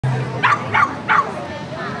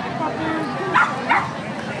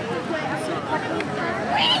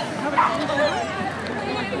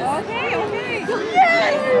Okay, okay.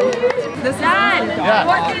 Yay! The sun! Yeah.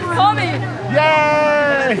 What is coming?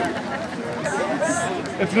 Yay!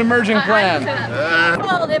 It's an emerging plan.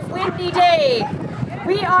 Cold, if windy day.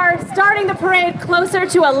 We are starting the parade closer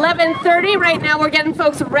to 11:30. Right now we're getting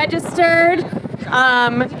folks registered.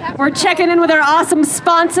 We're checking in with our awesome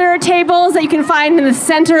sponsor tables that you can find in the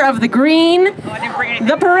center of the green.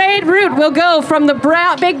 The parade route will go from the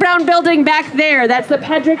big brown building back there. That's the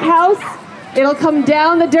Pedrick House. It'll come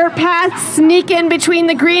down the dirt path, sneak in between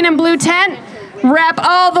the green and blue tent, wrap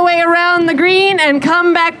all the way around the green, and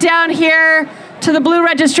come back down here to the blue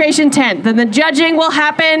registration tent. Then the judging will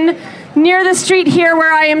happen near the street here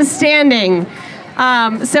where I am standing.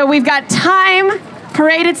 So we've got time.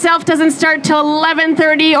 Parade itself doesn't start till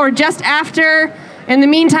 11:30 or just after. In the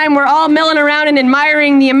meantime, we're all milling around and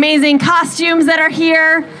admiring the amazing costumes that are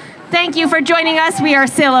here. Thank you for joining us. We are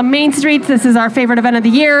Salem Main Streets. This is our favorite event of the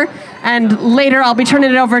year. And later I'll be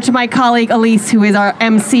turning it over to my colleague Elise, who is our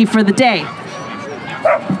MC for the day.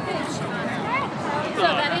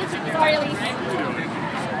 Sorry, Elise.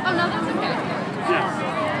 Oh, no, that's okay.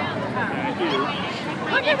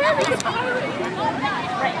 Look at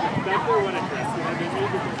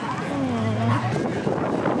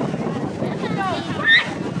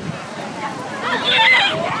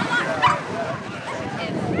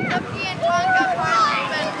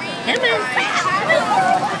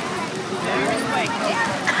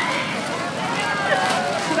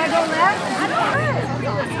Should I go left? I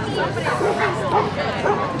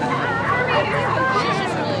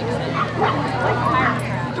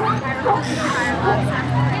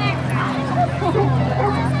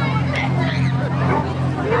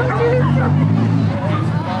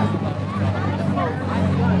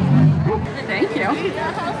Thank you.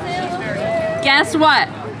 Guess what?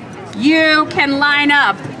 You can line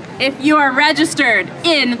up. If you are registered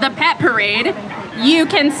in the pet parade, you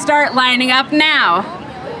can start lining up now.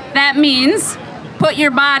 That means put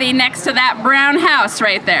your body next to that brown house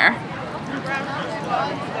right there.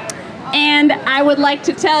 And I would like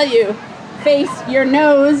to tell you, face your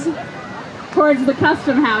nose towards the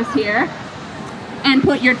custom house here and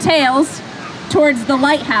put your tails towards the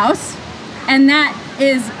lighthouse, and that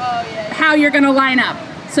is how you're going to line up.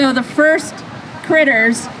 So the first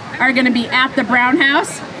critters are going to be at the brown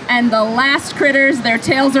house, and the last critters, their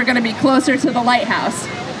tails are going to be closer to the lighthouse.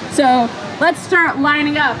 So let's start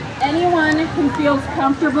lining up. Anyone who feels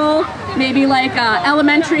comfortable, maybe like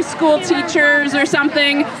elementary school teachers or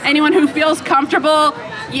something, anyone who feels comfortable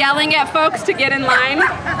yelling at folks to get in line,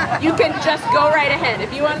 you can just go right ahead.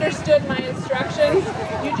 If you understood my instructions,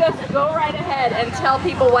 you just go right ahead and tell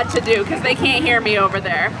people what to do, because they can't hear me over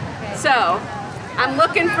there. So I'm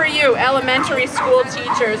looking for you, elementary school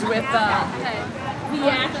teachers with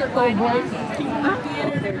theatrical voices. People in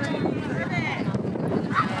theater,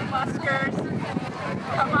 buskers,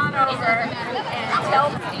 come on over and tell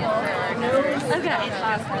people. Okay.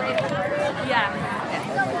 Yeah.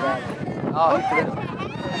 Oh,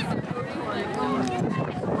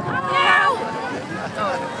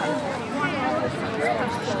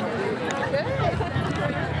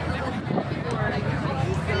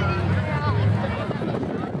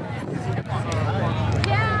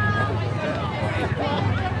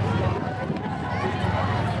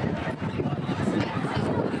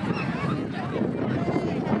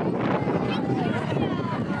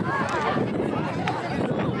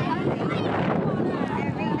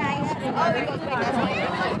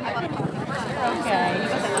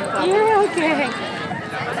 You're okay.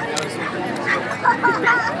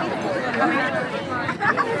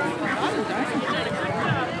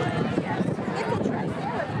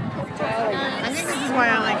 I think this is why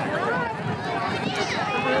I like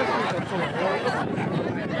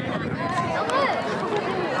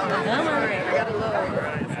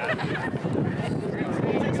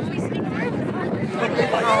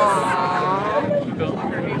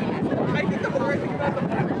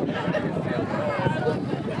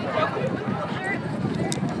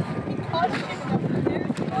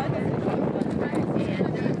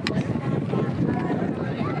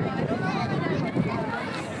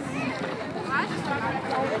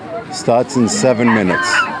starts in 7 minutes.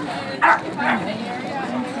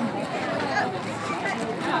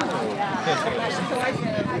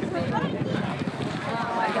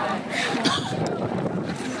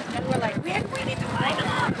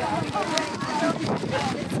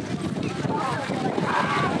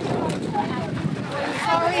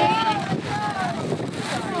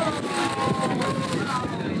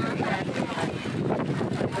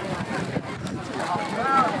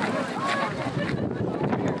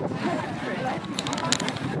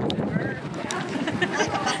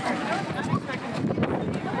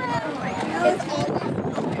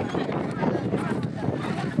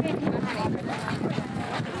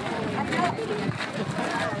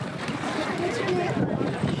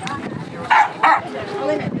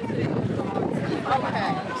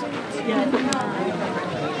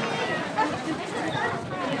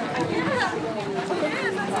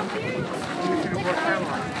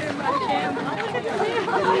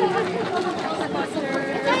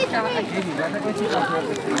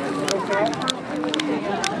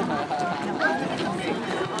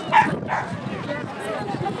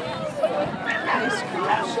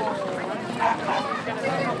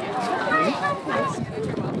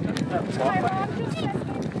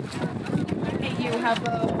 You have a...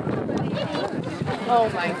 Oh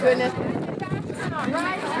my goodness.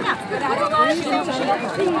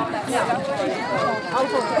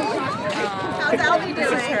 How's Aldi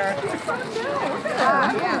doing?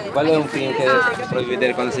 Quello è un film che provi a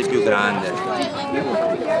vedere quando sei più grande.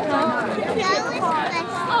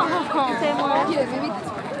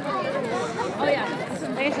 Oh yeah.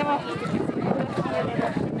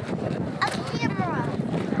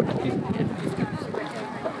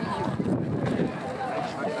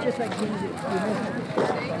 Just like music.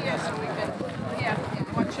 Yeah,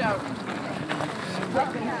 watch out.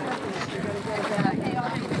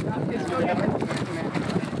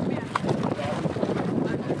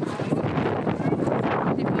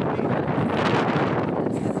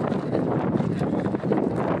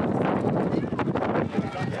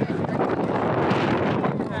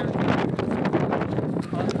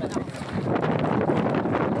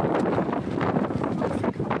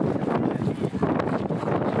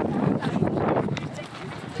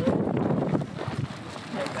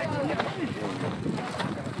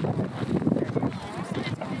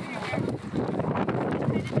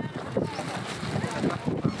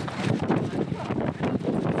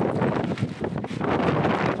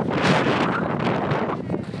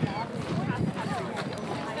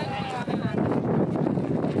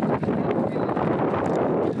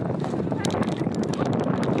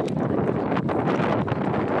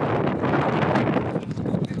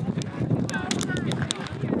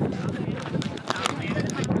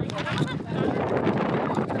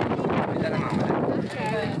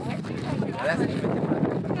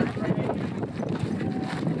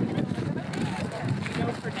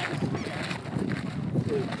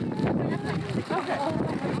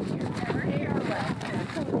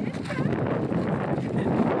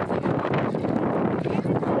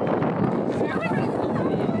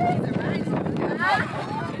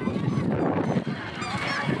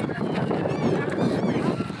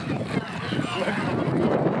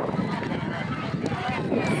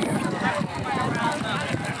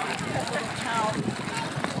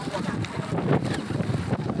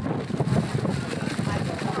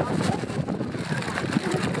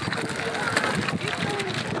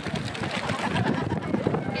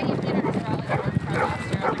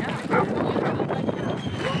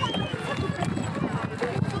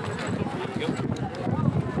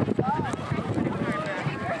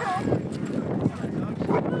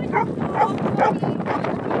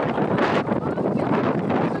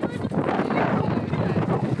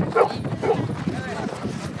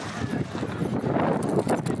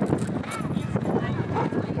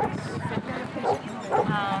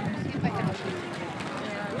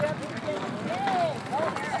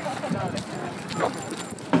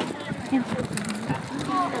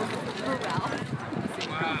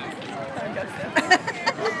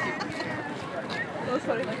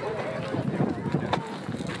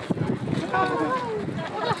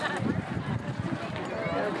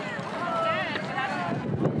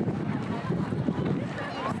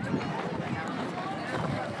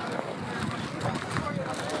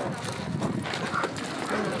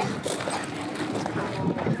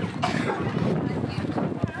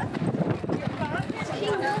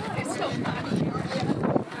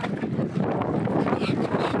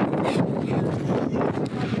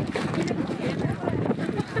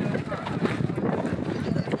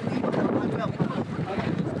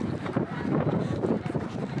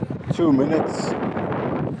 Minutes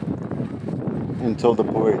until the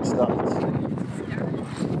parade starts.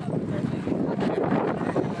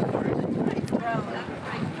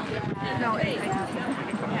 No, okay,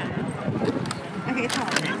 it's on.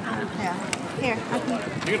 Yeah. Here, I can.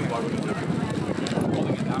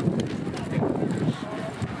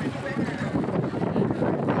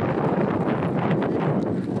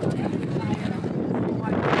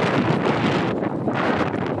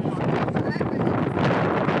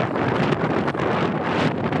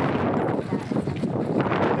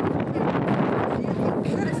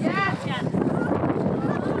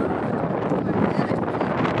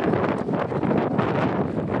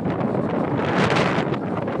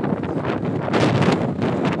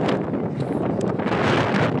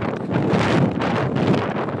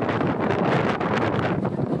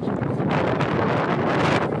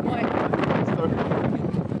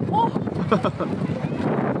 That's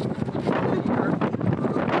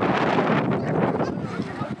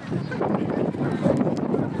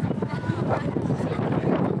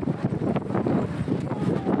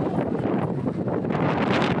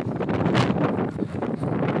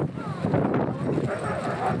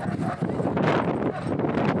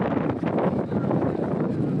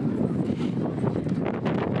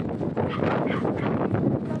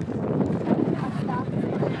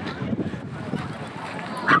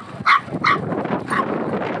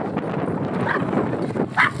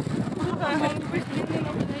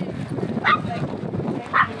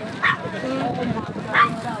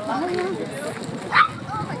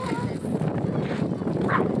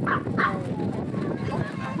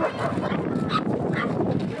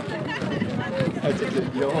a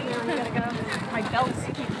good deal. My belts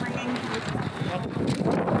keep ringing.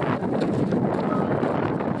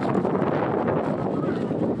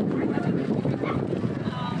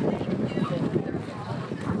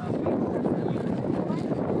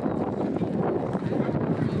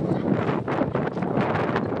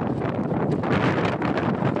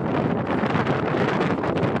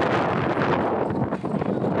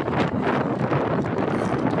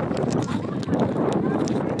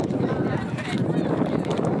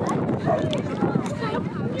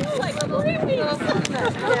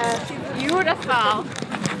 Beautiful.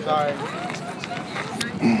 Sorry.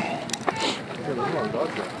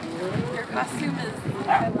 Your costume is.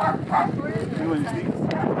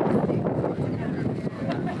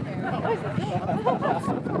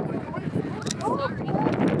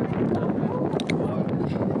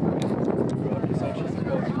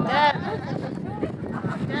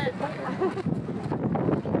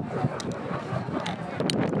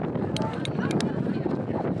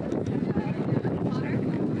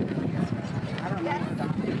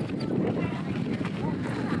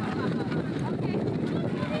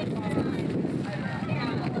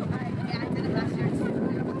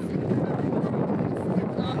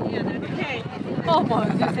 Oh my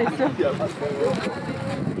goodness.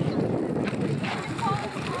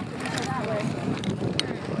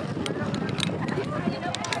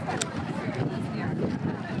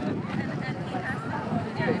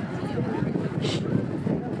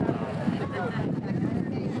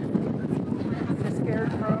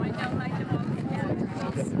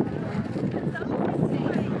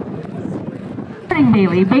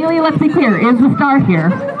 Bailey. Bailey, let's be clear, is the star here.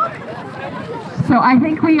 So I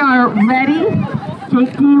think we are ready.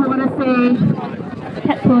 Jake, do you want to say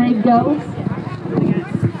Pet Parade Go?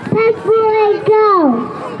 Pet Parade Go!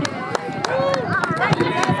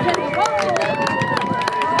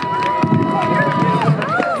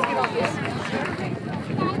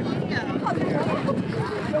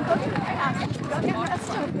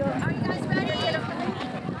 Are you guys ready?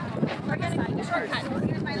 We're going to take a shortcut.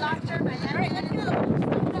 Here's my lock turn. All right, let's go.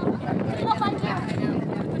 Oh, thank you.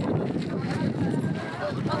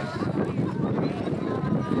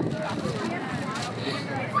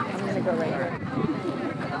 I'm going to go right here.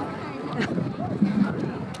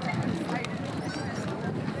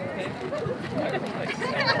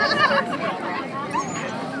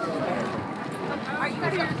 Are you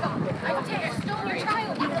guys going to go? I dare stole your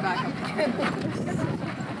child.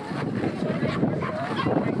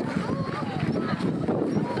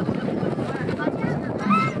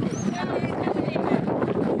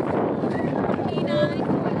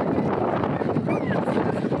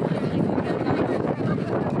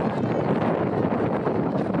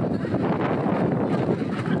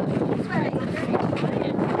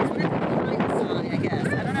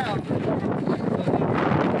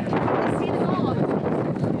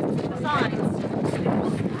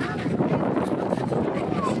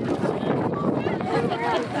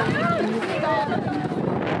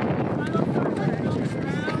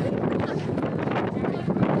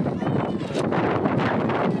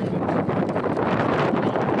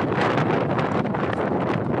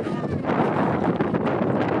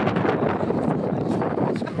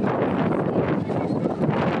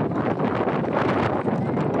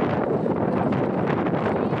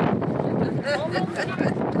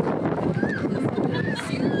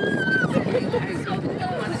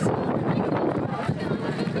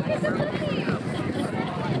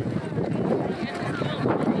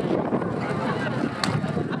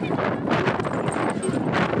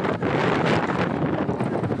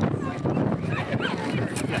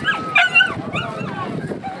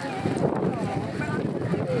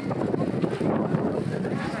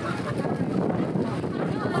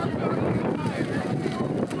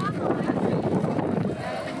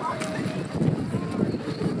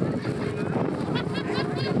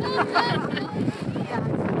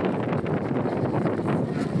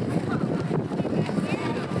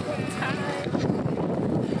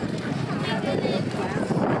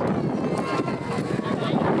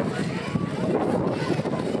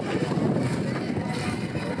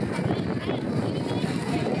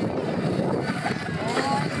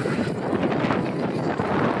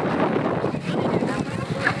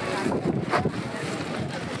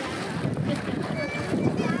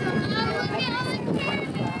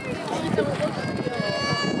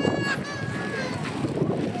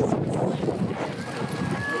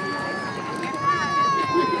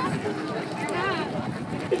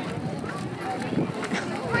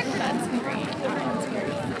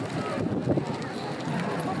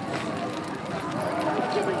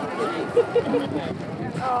 What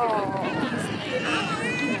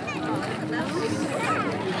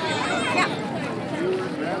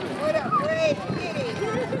a great kitty.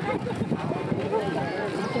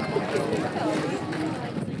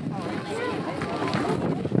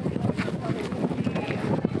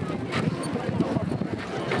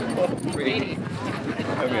 Pretty.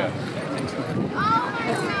 Oh yeah.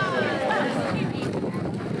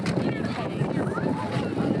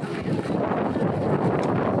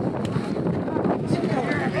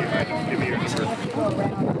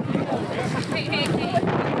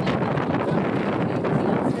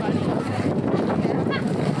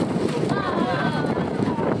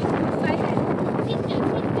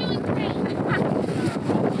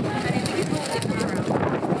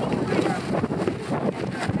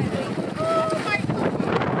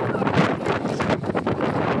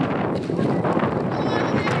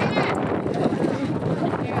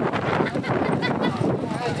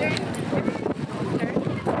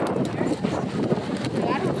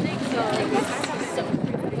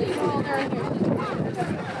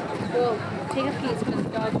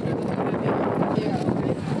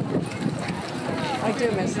 I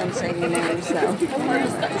do miss them saying the names though.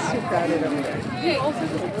 It's too crowded over there.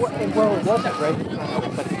 Well, it wasn't right,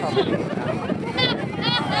 but probably now.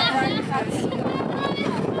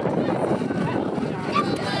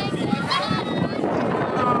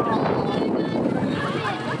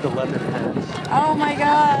 The leather pants. Oh my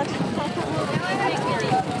god.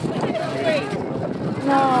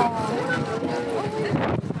 No.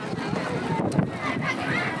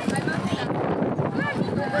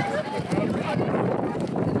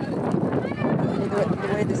 The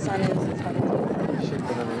way the sun is funny.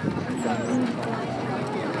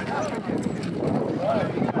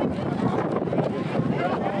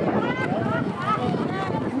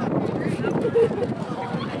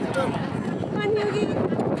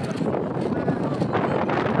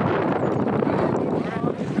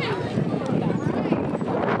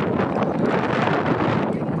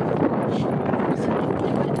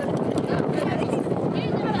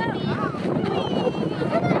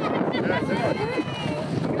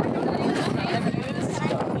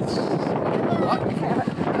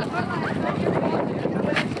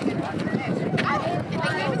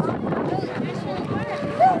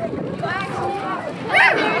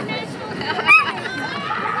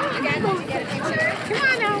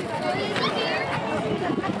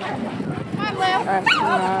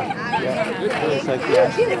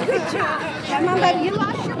 Mama, you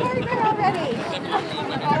lost your burger already.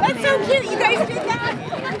 Oh, that's so cute. You guys did that?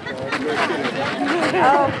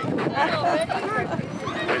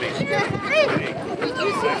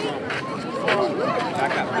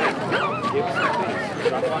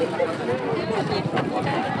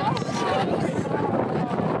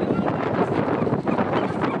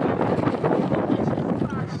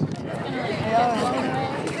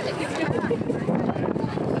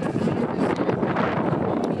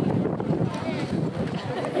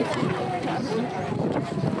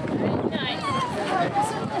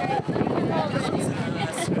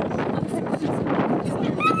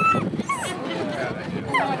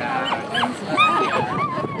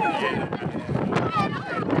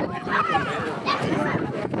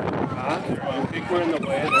 We're in the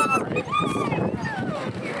way.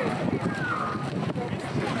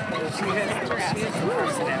 She has the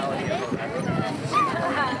personality of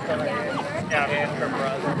yeah, and her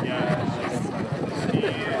brother. Yeah.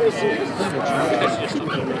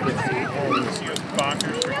 She was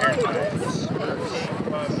bonkers for hair ties. She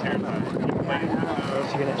loves hair ties.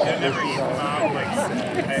 She never eat mom like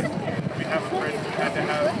said. We have a friend who had to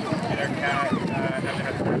have their cat had to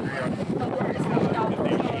have surgery on.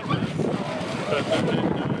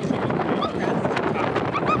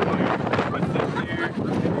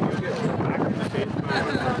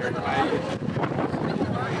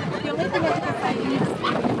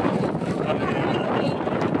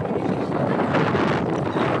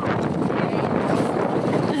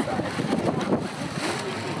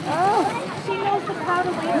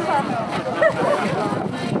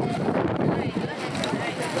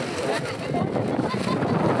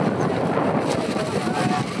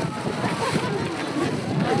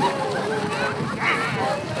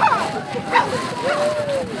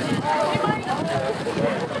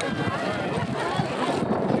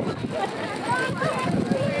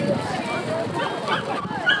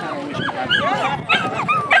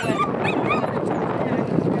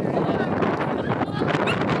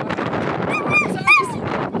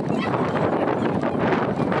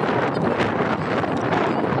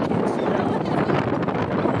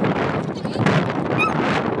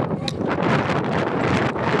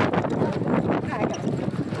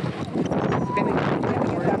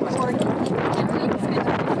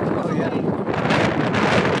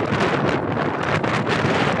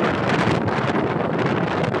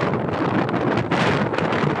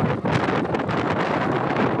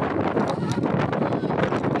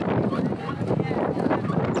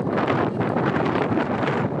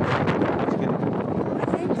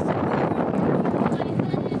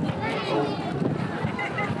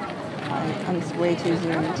 way too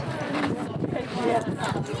zoomed.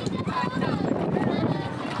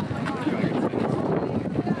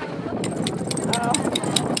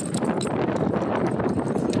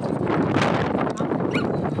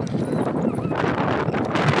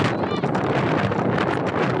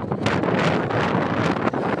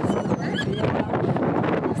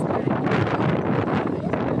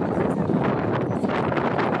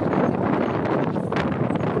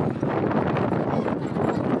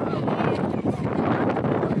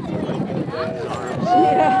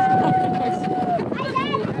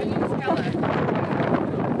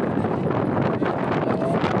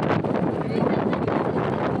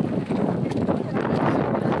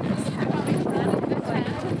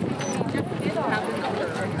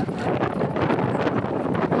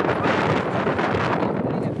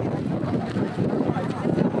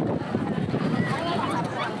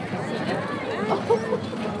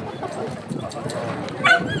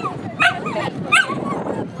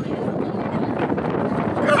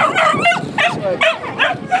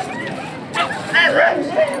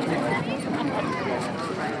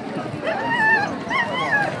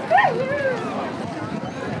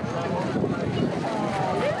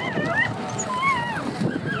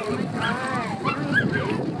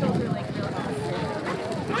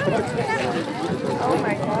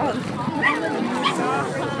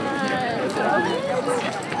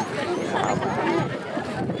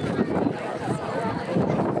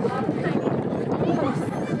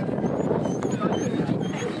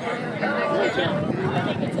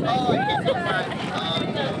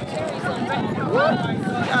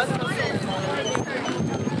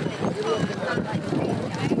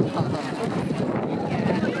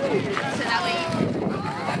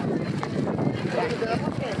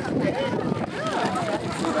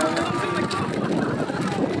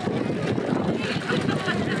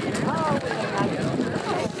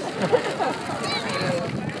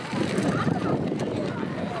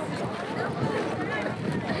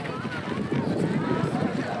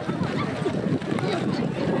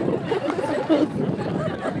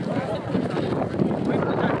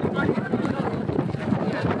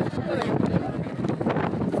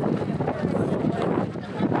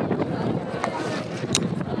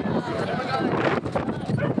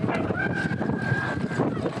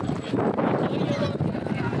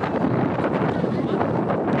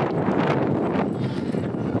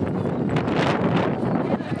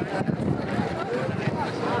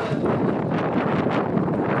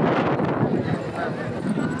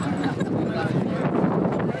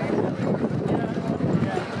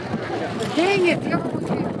 Dang it!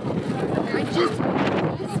 I just...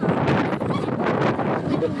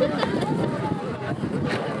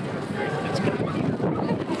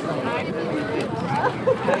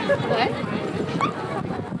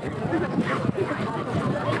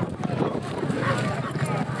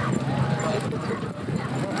 Oh my God.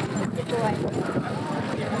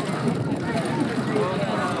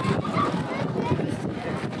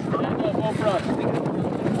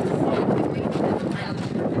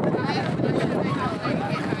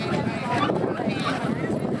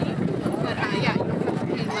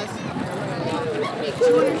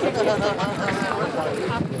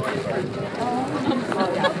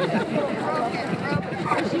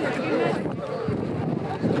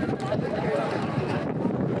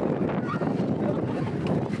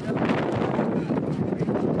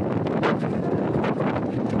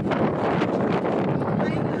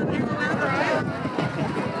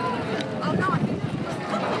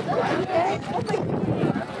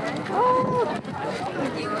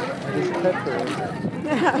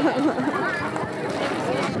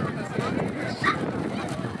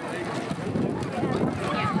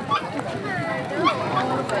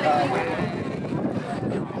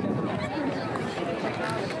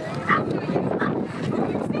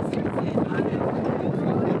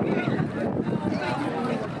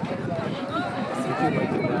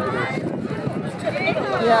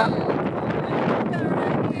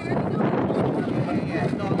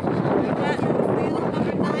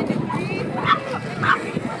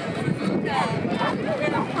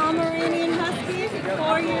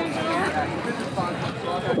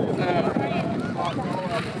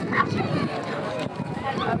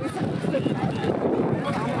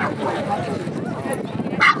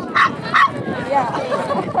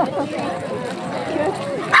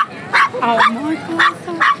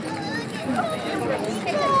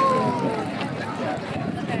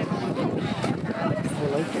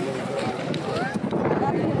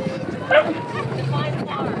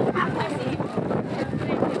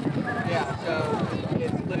 Yeah, so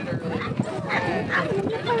it's literally...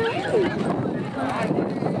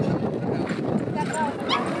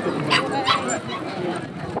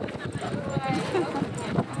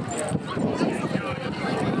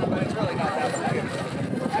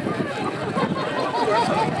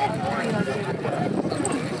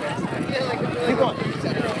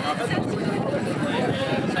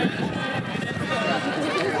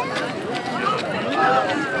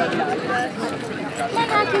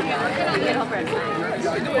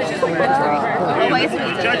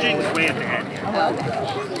 Bridging's way at the end.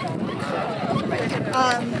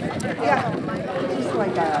 Yeah. Just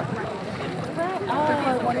like a...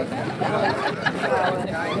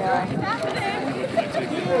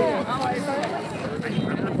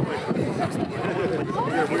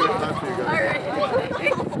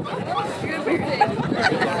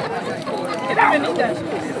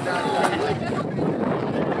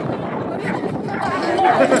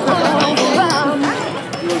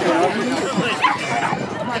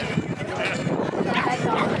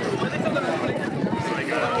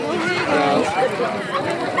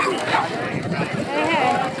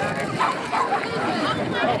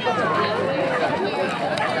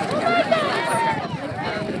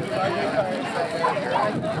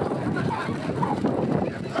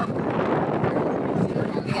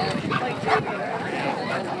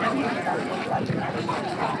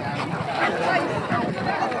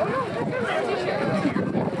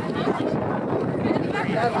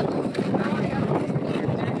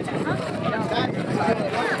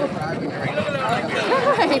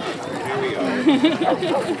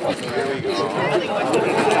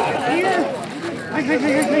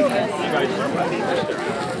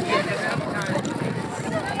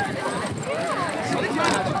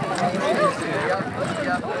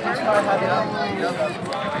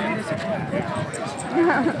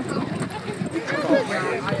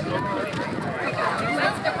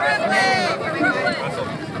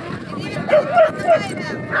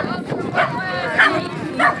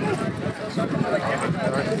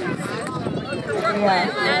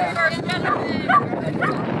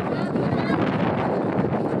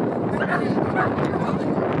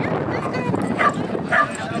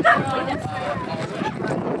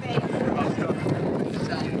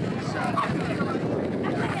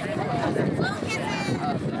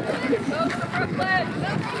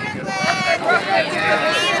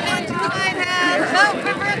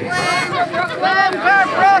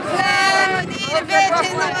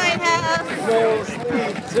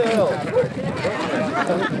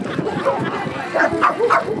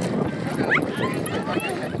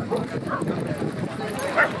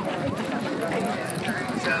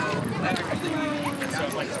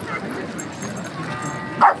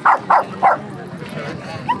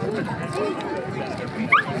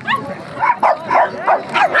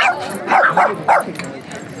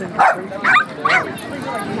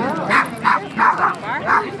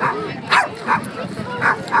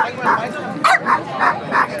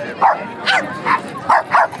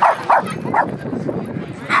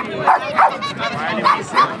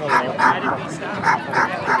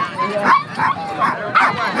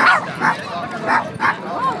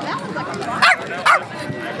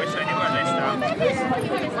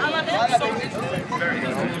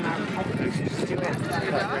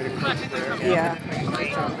 Yeah.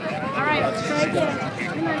 All right, let's try again.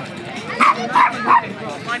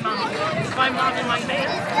 My mom in my face.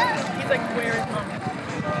 He's like, where is mom?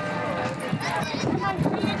 Come on,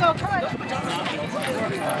 here you go, come on.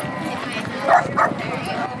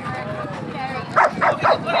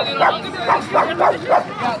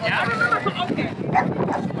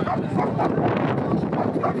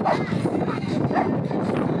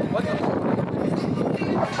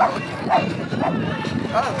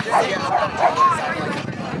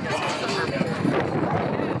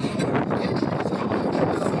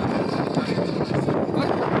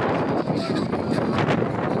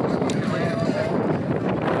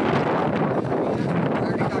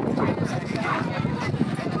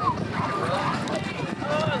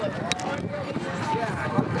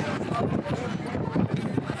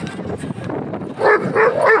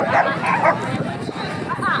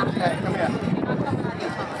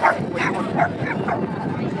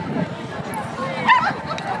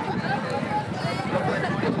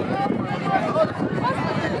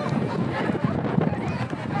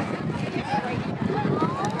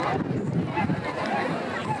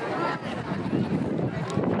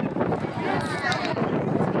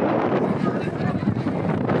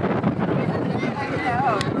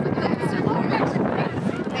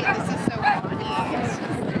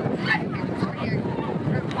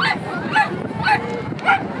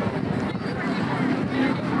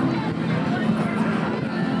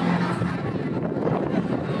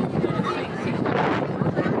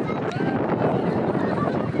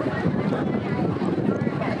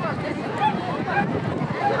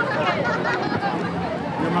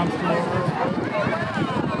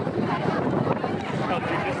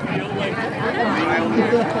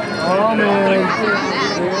 Oh man.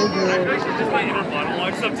 I should just my inner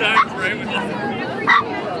monologue sometimes, right?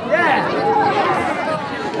 Yeah.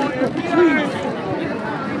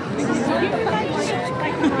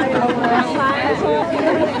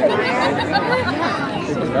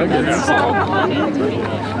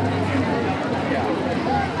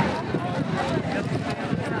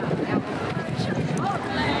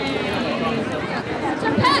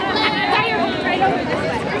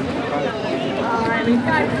 Alright, we've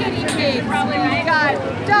got guinea pigs, we've got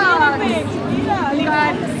dogs, we've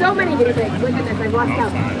got so many guinea pigs. Look at this, I've lost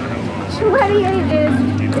count. 28 is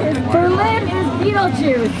Berlin is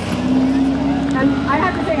Beetlejuice. And I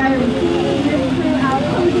have to say, I have seen this throughout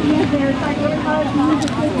their psychopath music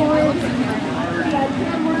before.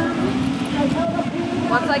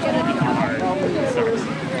 Once I get it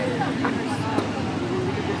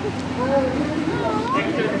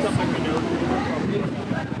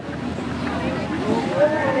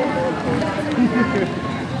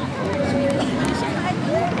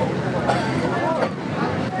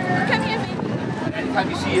Anytime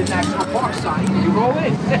you see a national park sign, you roll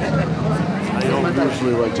in. I don't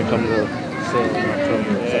usually like to come to Salem in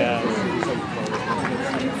October. Yeah.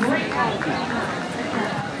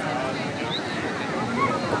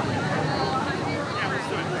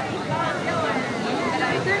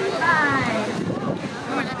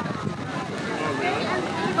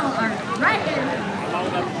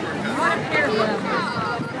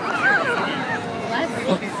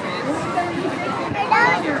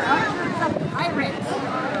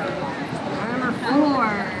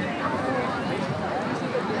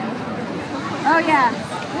 Oh yeah,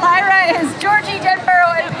 Lyra is Georgie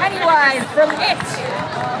Denborough and Pennywise from It.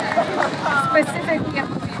 Specifically a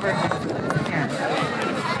movie version.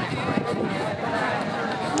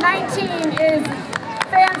 19 is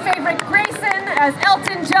fan favorite Grayson as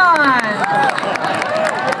Elton John.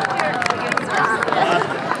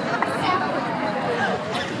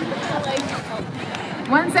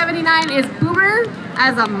 179 is Boomer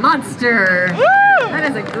as a monster. That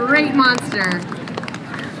is a great monster.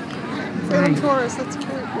 Salem Taurus, that's cute.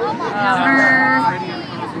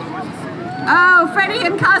 Oh, Freddie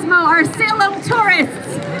and Cosmo are Salem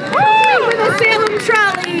tourists. Woo! For the Salem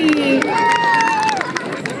trolley.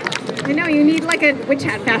 I know, you need like a witch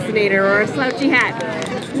hat fascinator or a slouchy hat.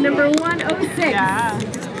 Number 106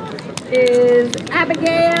 is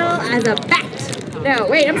Abigail as a bat. No,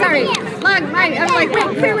 wait, I'm sorry. I'm like,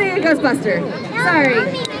 wait, clearly a Ghostbuster. Sorry.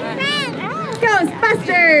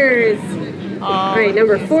 Ghostbusters! All right,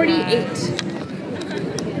 number 48.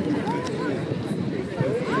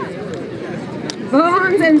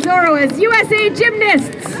 Bones and Zorro as USA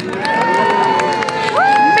gymnasts.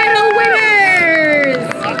 Medal winners!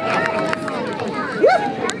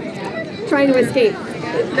 Trying to escape.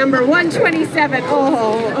 Number 127.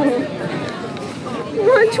 Oh.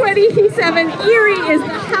 127. Erie is the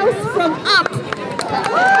house from Up.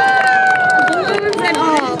 Balloons and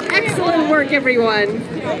all. Excellent work, everyone.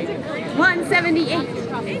 178.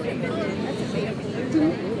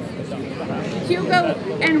 Hugo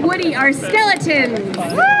and Woody are skeletons.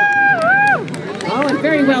 Oh, and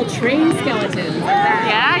very well trained skeletons.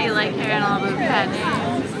 Yeah, you like hearing all those pet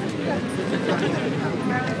names.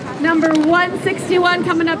 Number 161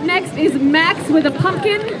 coming up next is Max with a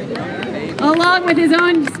pumpkin, along with his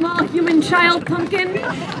own small human child pumpkin.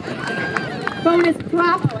 Bonus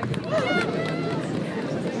prop.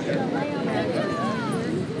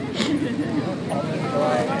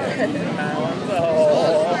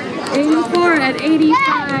 84 and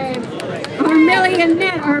 85 are Millie and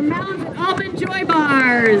Knit are Mounds Almond Joy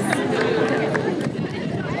Bars.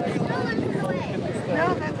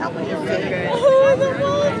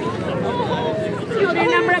 You hold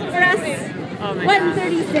your number up for us.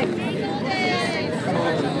 136.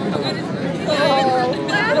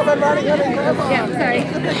 Yeah, sorry.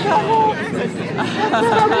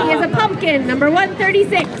 Smokey is a pumpkin, number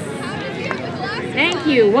 136. Thank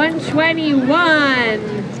you,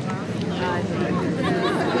 121.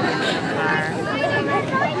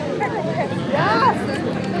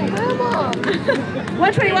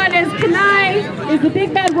 121 is Kanai is the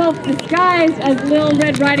big bad wolf disguised as Little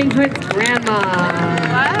Red Riding Hood's grandma.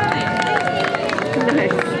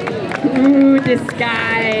 Nice. Ooh,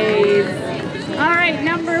 disguise. All right,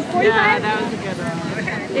 number 45 that was a good one.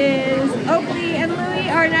 is Oakley and Louie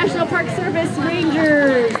are National Park Service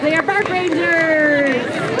Rangers. They are park rangers.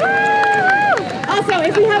 Woo! Also,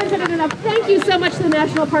 if we haven't said it enough, thank you so much to the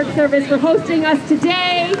National Park Service for hosting us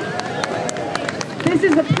today. This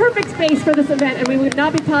is the perfect space for this event, and we would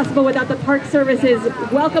not be possible without the Park Service's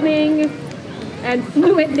welcoming and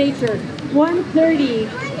fluid nature. 130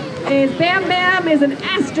 is Bam Bam is an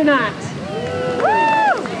astronaut.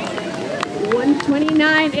 Woo!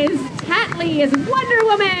 129 is Tatley is Wonder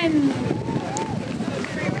Woman.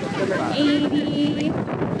 Number 80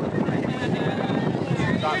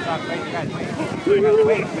 It's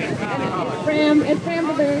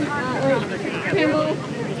Bramble. Bramble.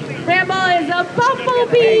 Bramble is a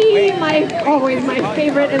bumblebee. Always my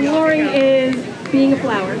favorite, and Lori is being a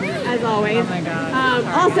flower, as always.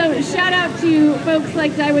 Also, shout out to folks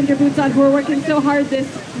like Die With Your Boots On who are working so hard this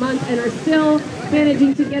month and are still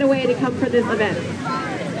managing to get away to come for this event.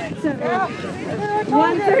 So,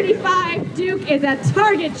 135 Duke is a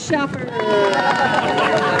Target shopper.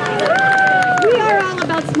 We are all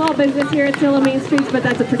about small business here at Salem Main Street, but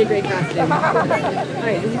that's a pretty great costume.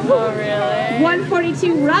 Right. Oh, really?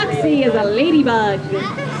 142 Roxy is a ladybug.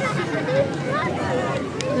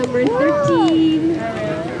 Number 13.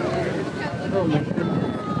 Oh my goodness.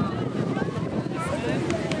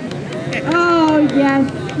 Oh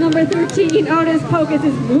yes, number 13, Otis Pocus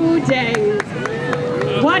is Wu-Tang.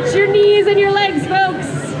 Watch your knees and your legs, folks.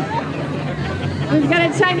 We've got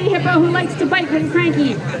a tiny hippo who likes to bite when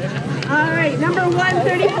cranky. All right, number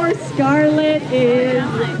 134, Scarlet is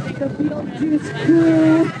the Beetlejuice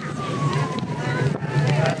crew.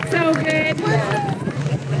 So good.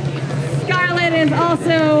 Scarlet is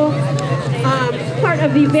also part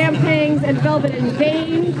of the Vampangs and Velvet and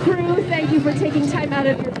Vein crew. Thank you for taking time out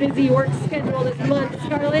of your busy work schedule this month,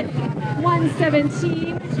 Scarlet.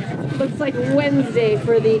 117, looks like Wednesday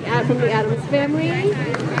from the Addams family.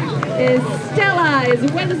 Is Stella, is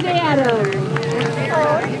Wednesday Addams.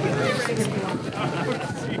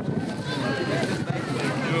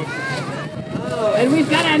 Oh, and we've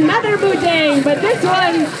got another Boudin, but this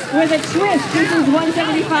one with a twist. This is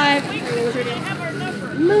 175.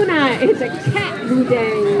 Luna is a cat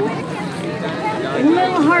Boudin. A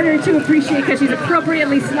little harder to appreciate because she's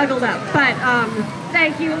appropriately snuggled up. But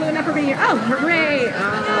thank you, Luna, for being here. Oh, hooray!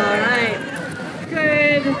 All right.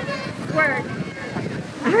 Good work.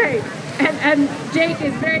 All right. And Jake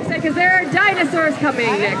is very excited because there are dinosaurs coming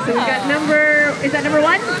next. So we've got is that number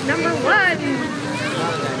 1? Number 1.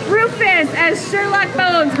 Rufus as Sherlock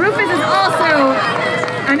Bones. Rufus is also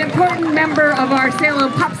an important member of our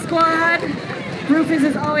Salem Pup Squad. Rufus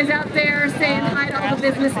is always out there saying hi to all the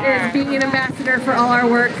businesses, being an ambassador for all our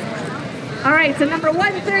work. All right, so number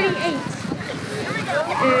 138 is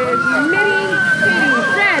Minnie, Katie,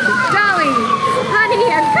 Fred, Dolly, Honey,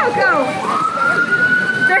 and Coco.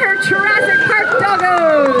 They're Jurassic Park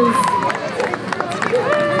doggos.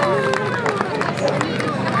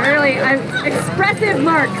 Really, expressive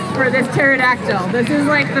marks for this pterodactyl. This is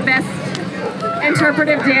like the best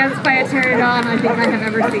interpretive dance by a pterodon I think I have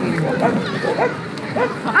ever seen.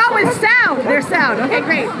 Oh, it's sound! There's sound. Okay,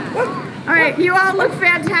 great. All right, you all look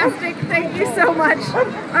fantastic. Thank you so much. All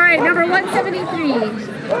right, number 173.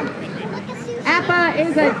 Appa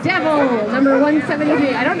is a devil. Number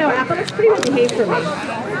 173. I don't know, Appa looks pretty well behaved for me.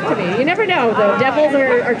 To me. You never know, though. Devils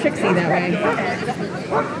are tricksy that way.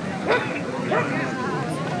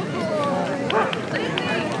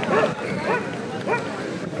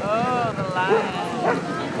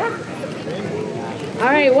 All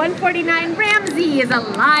right, 149, Ramsey is a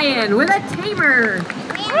lion with a tamer.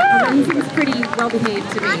 Oh, he seems pretty well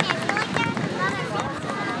behaved to me.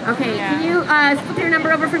 Okay, can you flip your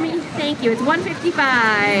number over for me? Thank you, it's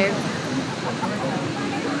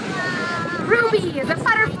 155. Ruby is a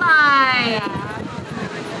butterfly.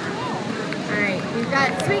 All right, we've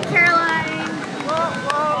got Sweet Caroline.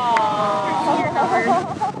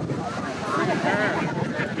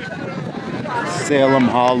 Salem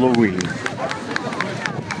Halloween.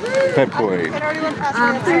 Pet Parade.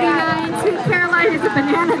 39, Sweet Caroline is a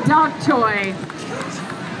banana dog toy.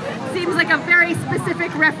 Seems like a very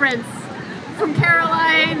specific reference from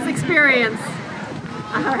Caroline's experience.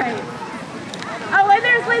 All right. Oh, and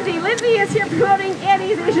there's Lizzie. Lizzie is here promoting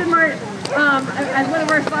Annie's Asian Mart as one of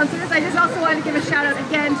our sponsors. I just also want to give a shout out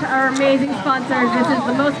again to our amazing sponsors. This is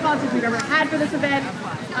the most sponsors we've ever had for this event.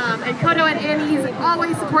 And Kodo and Annie's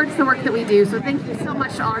always supports the work that we do, so thank you so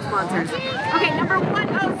much to all our sponsors. Okay, number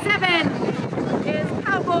 107 is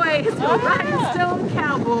Cowboy. It's a Rhinestone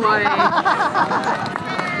Cowboy.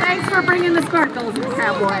 Thanks for bringing the sparkles,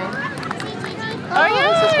 Cowboy. Oh,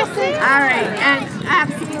 yes! All right, and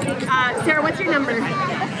absolutely, Sarah, what's your number? 10.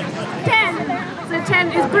 So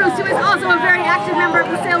 10 is Bruce, who is also a very active member of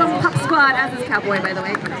the Salem Pup Squad, as is Cowboy, by the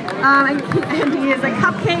way. And he is a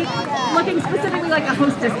cupcake, looking specifically like a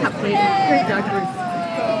hostess cupcake. Good job, Bruce.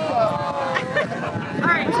 All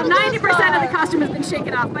right, so 90% of the costume has been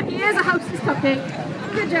shaken off, but he is a hostess cupcake.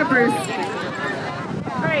 Good job, Bruce.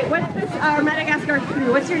 All right, what's this, our Madagascar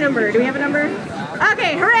crew? What's your number? Do we have a number?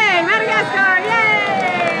 Okay, hooray, Madagascar,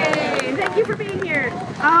 yay! Thank you for being here.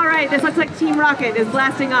 All right, this looks like Team Rocket is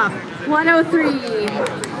blasting off. 103.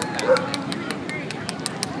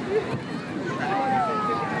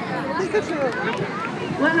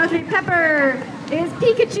 103 Pepper is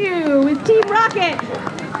Pikachu with Team Rocket.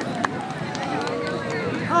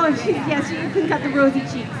 Oh, yes, she can cut the rosy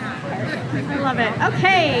cheeks. I love it.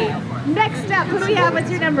 Okay, next up, who do we have?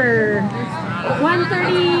 What's your number?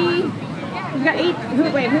 130. We've got 8.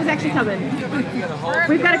 Who's actually coming?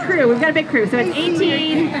 We've got a crew. We've got a big crew. So it's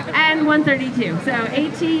 18 and 132. So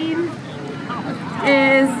 18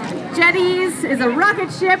 is Jetties, is a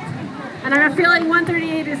rocket ship, and I have a feeling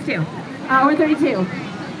 138 is too. 132.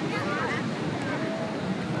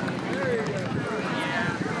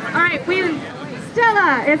 All right,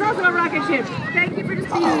 Stella is also a rocket ship. Thank you for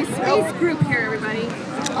just being a space group here, everybody.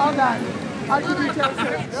 All done. I'll do details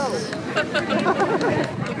first.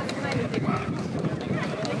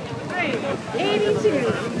 All right,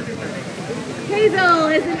 82. Hazel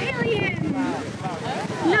is an alien.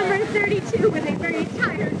 Number 32 with a very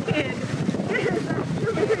tired kid.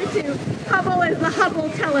 Number 32. Hubble is the Hubble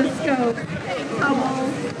telescope. Thanks,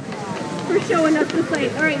 Hubble, for showing us the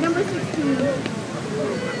site. All right, number 16.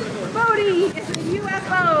 Bodhi is a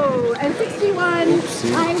UFO, and 61,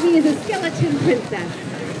 Ivy is a skeleton princess.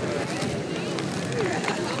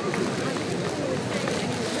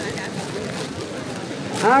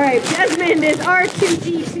 All right, Desmond is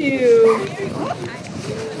R2D2.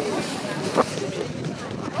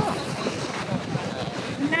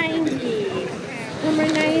 Number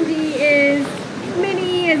 90 is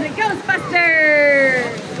Minnie is a Ghostbuster.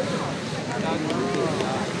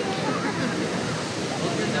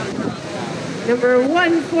 Number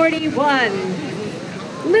 141,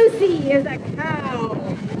 Lucy is a cow.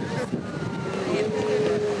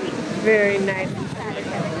 Very nice.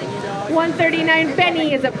 139,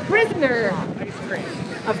 Benny is a prisoner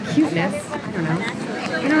of cuteness. I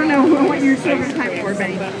don't know what you're serving time for,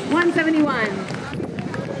 Benny.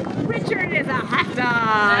 171, Richard is a hot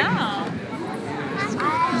dog.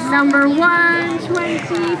 Number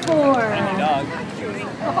 124.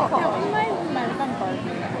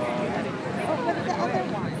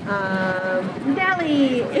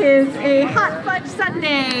 Nellie is a hot fudge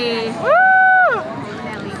sundae. Woo!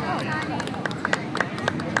 Nellie.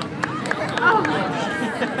 Oh.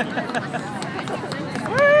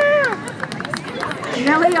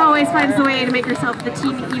 Nellie always finds a way to make herself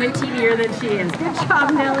even teenier than she is. Good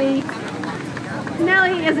job, Nellie.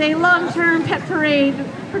 Nellie is a long-term pet parade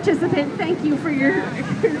participant. Thank you for your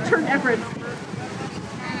turn efforts.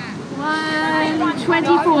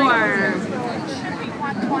 124.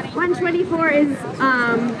 124 is,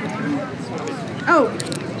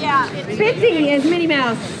 Bitsy is Minnie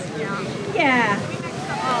Mouse. Yeah.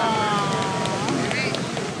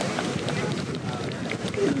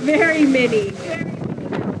 Very Minnie.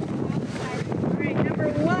 All right, number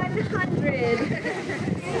 100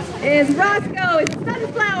 is Roscoe, is a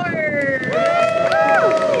sunflower.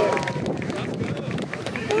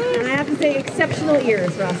 And I have to say, exceptional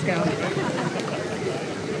ears, Roscoe.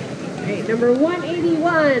 Right, number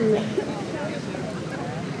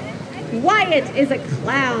 181. Wyatt is a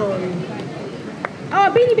clown. Oh,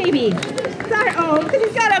 a Beanie Baby. Sorry, oh, because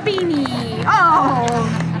he's got a beanie. Oh.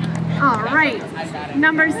 All right.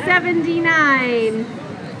 Number 79.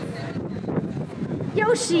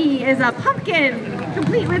 Yoshi is a pumpkin,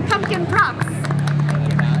 complete with pumpkin props.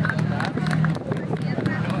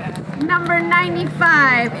 Number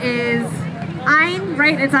 95 is Ein,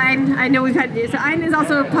 right? It's Ein. I know we've had this. So Ein is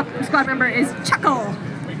also a pup squad member. Is Chuckle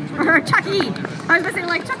or Chucky? I was gonna say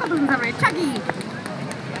like Chuckle doesn't sound right. Chucky.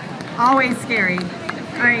 Always scary.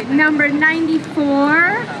 All right, number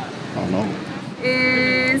 94. Oh no.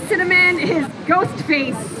 Is Cinnamon is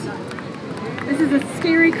Ghostface. This is a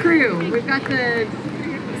scary crew. We've got the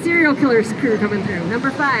serial killers crew coming through.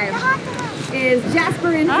 Number 5 is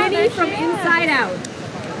Jasper and Vinny from Inside Out.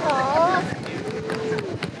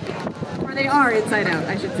 Or they are Inside Out,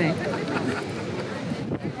 I should say.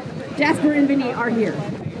 Jasper and Vinny are here.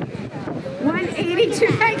 182,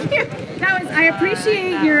 thank you. That was, I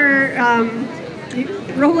appreciate your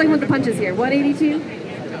rolling with the punches here. 182.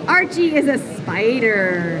 Archie is a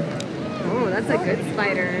spider. Oh, that's a good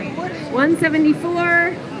spider.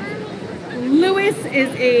 174. Lewis is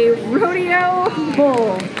a rodeo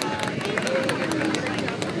bull.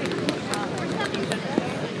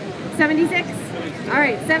 76. All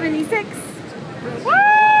right, 76.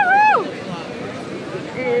 Woo!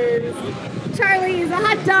 Is Charlie is a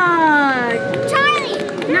hot dog.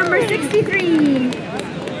 Charlie! Number 63.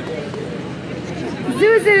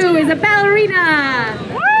 Zuzu is a ballerina.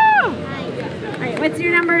 Woo! All right, what's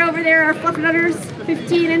your number over there? Our fluff nutters,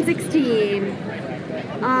 15 and 16.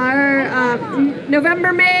 Our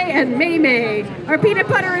November May and May. Our peanut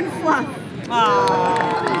butter and fluff.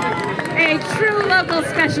 Aww. A true local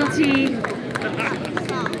specialty.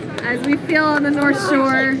 as we feel on the North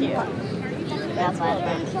Shore.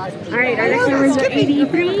 All right, our next number is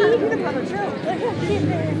 83.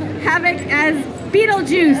 Havoc as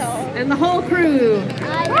Beetlejuice and the whole crew.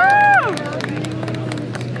 Woo!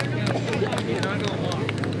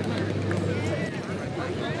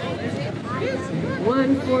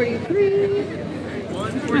 143.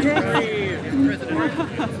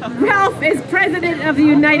 Ralph is President of the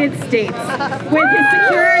United States with his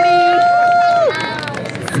security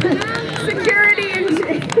and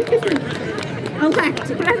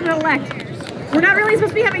President-elect. We're not really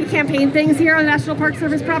supposed to be having campaign things here on the National Park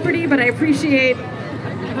Service property, but I appreciate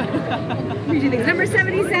things. Number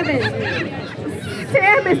 77.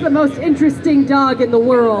 Sam is the most interesting dog in the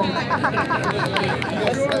world.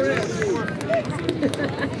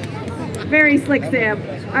 Very slick, Sam.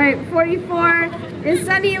 All right, 44 is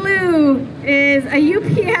Sunny Lou, is a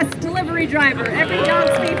UPS delivery driver, every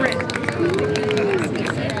dog's favorite.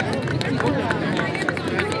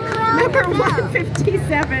 Number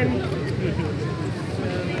 157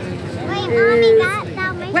 is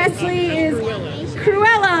Wesley is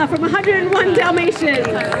Cruella from 101 Dalmatians.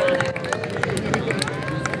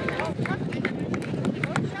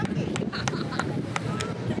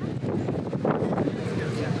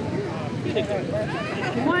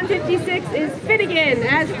 156 is Finnegan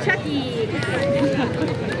as Chucky.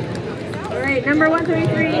 All right, number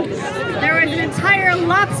 133. There was an entire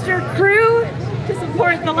lobster crew to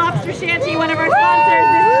support the Lobster Shanty, one of our sponsors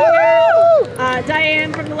this year.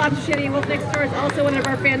 Diane from the Lobster Shanty Wolf Next Door is also one of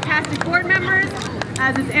our fantastic board members,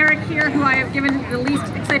 as is Eric here, who I have given the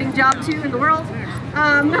least exciting job to in the world.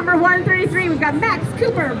 Number 133, we've got Max,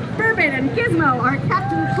 Cooper, Bourbon, and Gizmo, our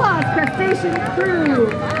Captain Claus crustacean crew.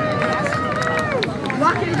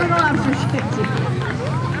 Walking for the Lobster Shanty.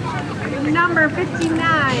 Number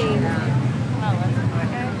 59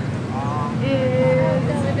 is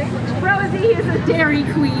Rosie is a Dairy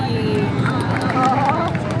Queen. Oh,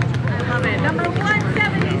 I love it. Number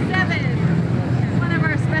 177, one of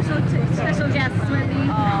our special guests, Wendy.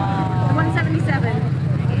 177.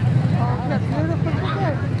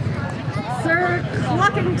 Sir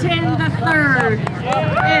Cluckington III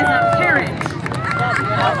is a parrot.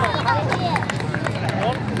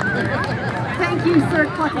 Thank you, Sir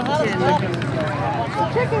Cluckington.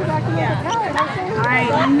 All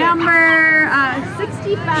right, number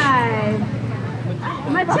 65.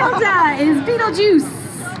 Matilda is Beetlejuice.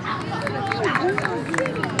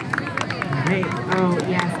 All right. Oh,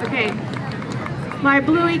 yes. Okay. My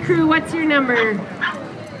Bluey crew, what's your number?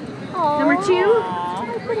 Number 2?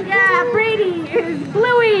 Yeah, Brady is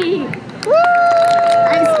Bluey.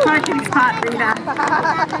 Nice parking spot, Rita.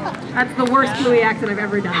 That's the worst Bluey accent I've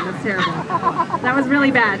ever done. That's terrible. That was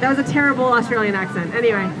really bad. That was a terrible Australian accent.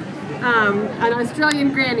 Anyway, an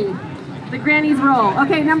Australian granny. The grannies roll.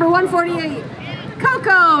 Okay, number 148.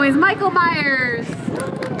 Coco is Michael Myers.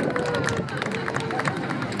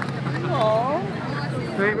 All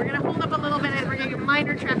right, we're gonna hold up a little bit and we're gonna get a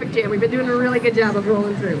minor traffic jam. We've been doing a really good job of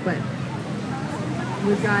rolling through, but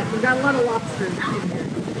we've got a lot of lobsters in here.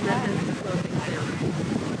 That tends to slow things down.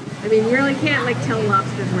 I mean, you really can't like tell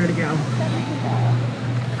lobsters where to go.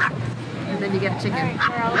 And then you get a chicken.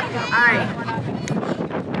 All right.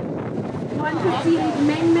 158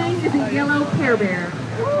 Meng Meng is a yellow Care Bear.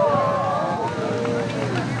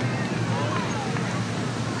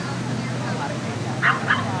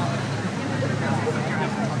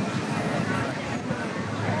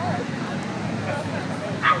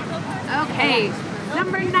 Okay,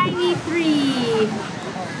 number 93.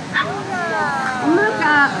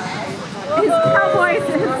 Luca is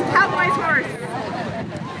Cowboy's horse.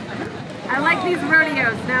 I like these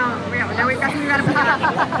rodeos. Now we've got to put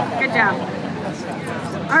up. Good job.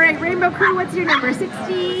 All right, Rainbow Crew, what's your number?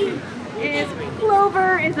 60 is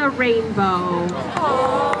Clover is a rainbow.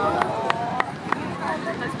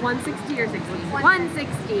 That's 160 or 60?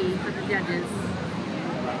 160 for the judges.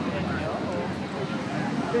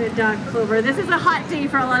 Good dog, Clover. This is a hot day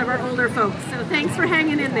for a lot of our older folks, so thanks for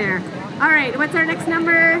hanging in there. All right, what's our next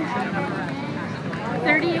number?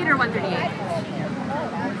 38 or 138?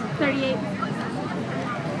 38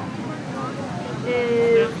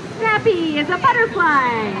 is Snappy. It's a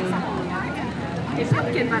butterfly. A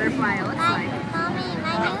pumpkin butterfly, it looks like.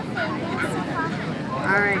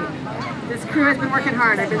 All right, this crew has been working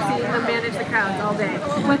hard. I've been seeing them manage the crowds all day.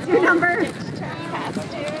 What's your number?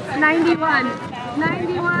 91.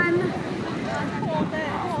 91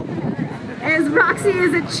 is Roxy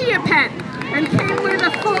is a chia pet and came with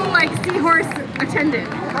a full like seahorse attendant.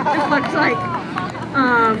 It looks like.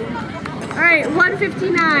 All right,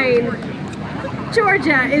 159.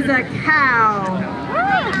 Georgia is a cow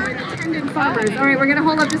with a Independent farmers. All right, we're gonna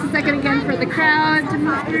hold up just a second again for the crowd to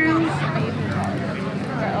move through.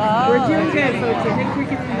 We're doing good, folks. I think we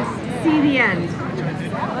can see the end.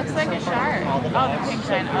 Looks like a shark. Oh, the pink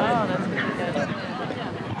shine. Oh, that's pretty good.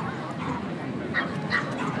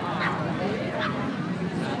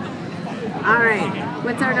 All right,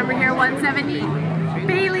 what's our number here? 170.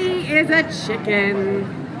 Bailey is a chicken.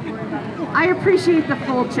 I appreciate the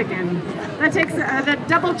full chicken. That takes the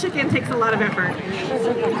double chicken takes a lot of effort.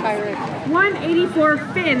 184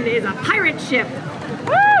 Finn is a pirate ship.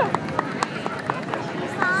 Woo!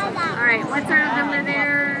 All right, what's our number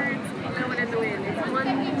there? It's no one in the wind. It's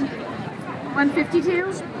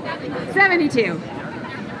 152? 72.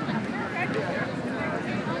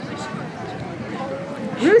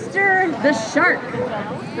 Rooster the shark.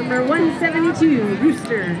 Number 172,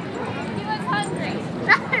 Rooster. He was hungry.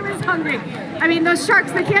 I was hungry. I mean, those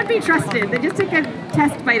sharks, they can't be trusted. They just take a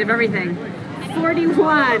test bite of everything.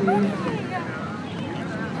 41.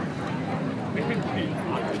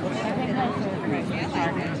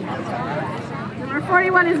 Number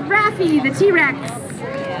 41 is Raffy, the T-Rex.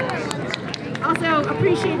 Also,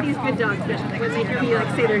 appreciate these good dogs that when they hear me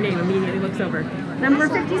say their name, immediately looks over. Number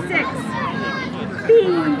 56,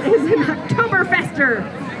 Bean is an Oktoberfester.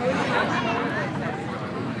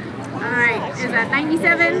 All right, is that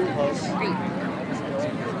 97? Great.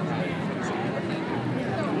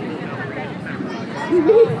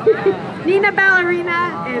 Nina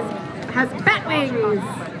Ballerina has bat wings.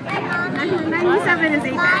 97 is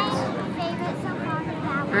a bat.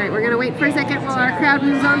 All right, we're gonna wait for a second while our crowd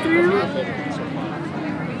moves on through.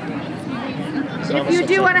 If you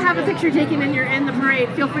do want to have a picture taken and you're in the parade,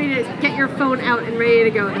 feel free to get your phone out and ready to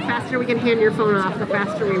go. The faster we can hand your phone off, the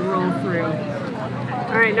faster we roll through.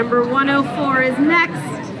 All right, number 104 is next.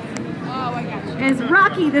 Is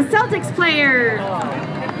Rocky, the Celtics player.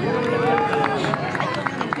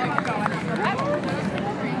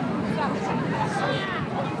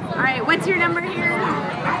 All right, what's your number here?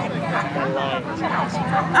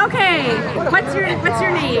 Okay, what's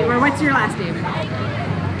your name or what's your last name?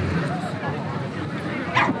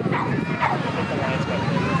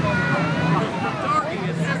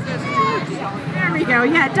 There we go.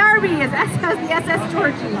 Yeah, Darby is the SS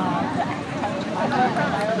Georgie.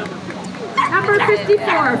 Number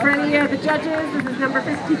 54 for the judges. This is number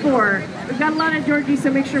 54. We've got a lot of Georgies,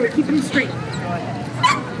 so make sure we keep them straight.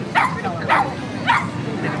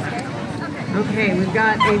 Okay, we've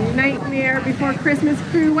got a Nightmare Before Christmas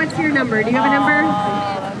crew. What's your number? Do you have a number?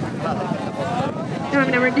 You don't have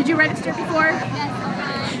a number. Did you register before?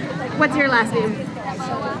 What's your last name?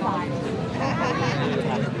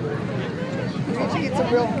 It's a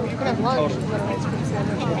real, you can have lunch with an ice cream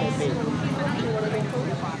sandwich.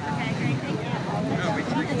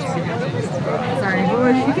 Sorry,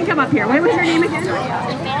 you can come up here. What was your name again?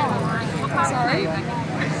 Sorry?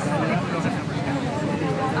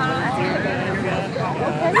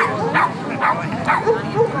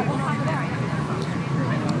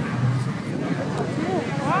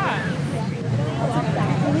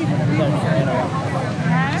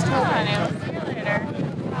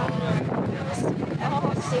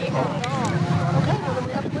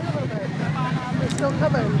 It's still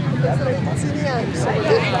coming. It's so we can see the end. So we're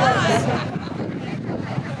getting close.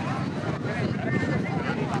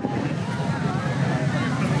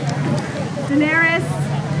 Daenerys,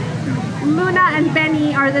 Luna, and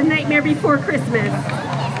Benny are the Nightmare Before Christmas.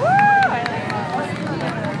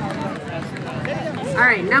 All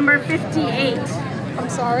right, number 58. I'm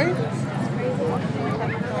sorry?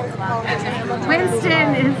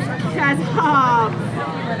 Winston has Hobbs.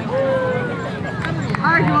 All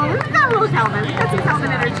right, well, we've got a little Calvin. We've got some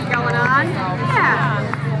Calvin energy going on. Yeah.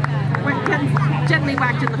 We're getting gently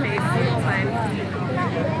whacked in the face. It's fine.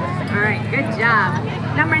 All right, good job.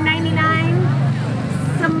 Number 99,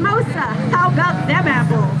 Samosa. How about them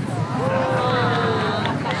apples?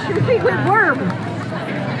 Complete with worm.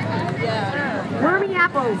 Wormy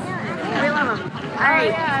apples. We love them. All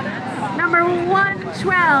right. Number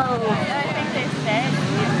 112.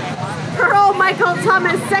 Pearl Michael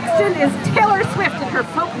Thomas Sexton is Taylor Swift in her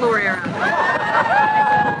folklore era.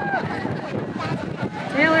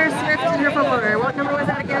 Taylor Swift in her folklore era. What number was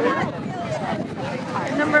that again?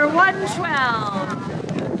 Number 112.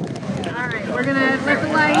 All right, we're gonna let the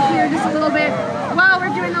line here just a little bit. While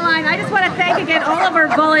we're doing the line, I just want to thank again all of our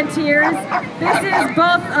volunteers. This is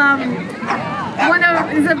both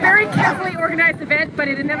it's a very carefully organized event, but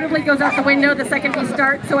it inevitably goes out the window the second we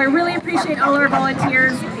start. So I really appreciate all our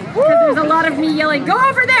volunteers because there's a lot of me yelling, "Go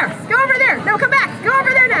over there! Go over there! No, come back! Go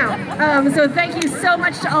over there now!" So thank you so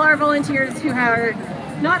much to all our volunteers who are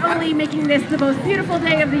not only making this the most beautiful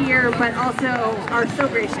day of the year, but also are so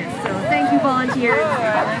gracious. So thank you, volunteers.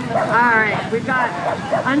 All right, we've got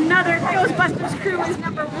another Ghostbusters crew is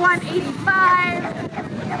number 185.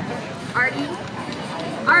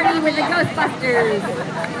 Artie with the Ghostbusters.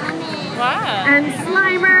 Wow. And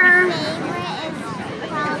Slimer.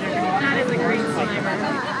 That is a great Slimer.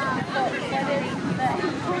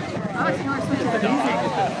 Oh, it's not switching the music.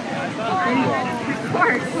 Of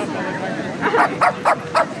course.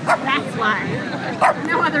 That's why.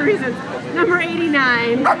 No other reasons. Number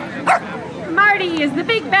 89. Marty is the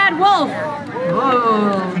big bad wolf.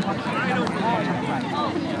 Whoa.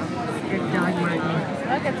 Good dog, Marty.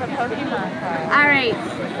 Look, it's a Pokemon card. All right.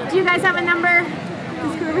 Do you guys have a number?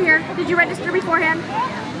 This crew over here. Did you register beforehand?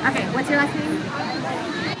 Okay. What's your last name?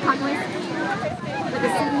 Conway. With a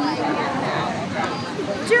C.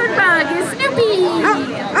 Junebug is Snoopy.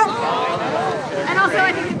 Oh. And also,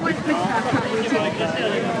 I think it's Woodstock probably too.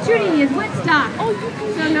 Judy is Woodstock.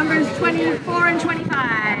 So numbers 24 and 25.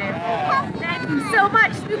 Thank you so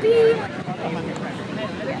much, Snoopy.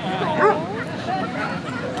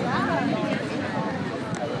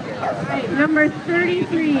 Right, number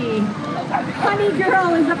 33. Honey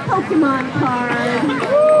Girl is a Pokemon card.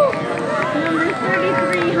 Number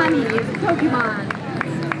 33, Honey, is a Pokemon.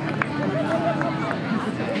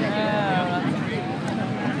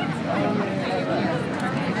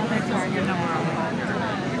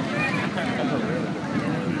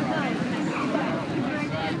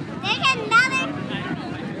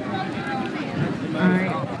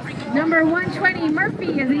 Number 120,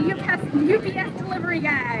 Murphy is a UPS delivery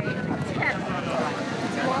guy.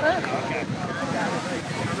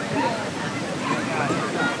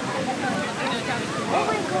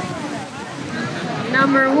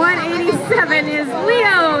 Number 187 is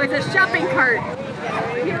Leo. It's a shopping cart.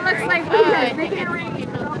 He looks like Leo. They can arrange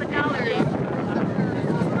for all the dollars.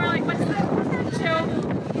 We're like, what's that show?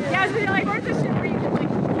 Yeah, it's like, where's the shit where you can like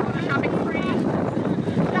shopping spree?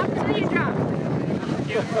 Stop until you drop.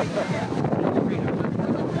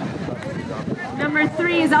 Number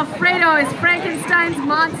 3 is Alfredo, is Frankenstein's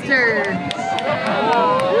monster. I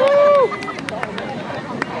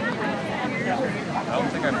don't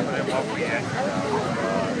think I put him up yet.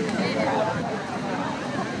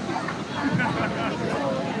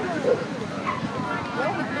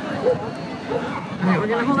 Alright, we're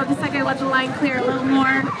gonna hold up a second, let the line clear a little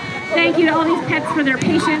more. Thank you to all these pets for their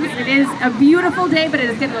patience. It is a beautiful day, but it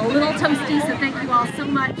is getting a little toasty, so thank you all so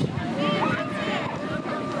much.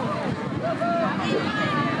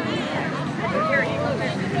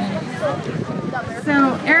 So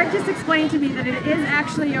Eric just explained to me that it is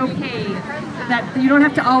actually okay that you don't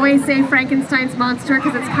have to always say Frankenstein's monster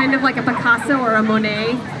because it's kind of like a Picasso or a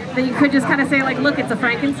Monet. That you could just kind of say like, look, it's a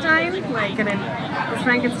Frankenstein, like, and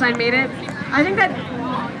Frankenstein made it. I think that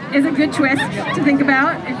is a good twist to think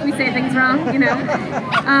about if we say things wrong, you know.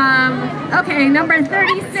 Okay, number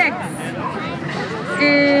 36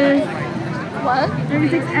 is what?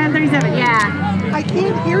 36 and 37, yeah. I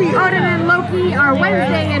can't hear you. Odin and Loki are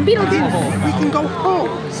Wednesday and Beetlejuice. We can go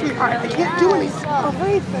home, sweetheart. I can't do anything. All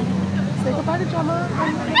right, then. Say goodbye to Gemma.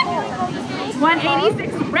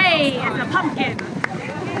 186 Ray is a pumpkin.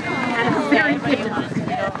 And a very big dog.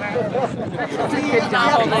 That's a good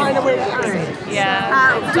dog.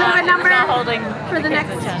 Yeah. Do you have a number holding for the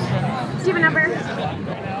next? attention. Do you have a number?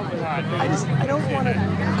 I don't want to.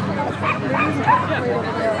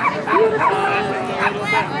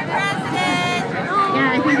 Yeah,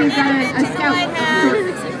 I think we've got a scout.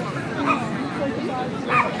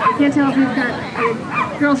 I can't tell if we've got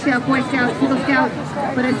a Girl Scout, Boy Scout, Eagle Scout,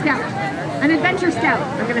 but a scout. An adventure scout,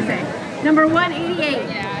 I'm going to say. Number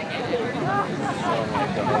 188.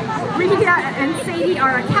 Rita and Sadie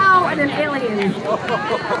are a cow and an alien.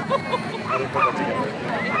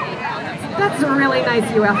 That's a really nice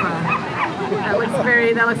UFO.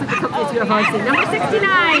 That looks like the comfiest UFO I've seen. Number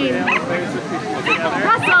 69.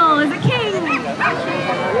 Russell is a king.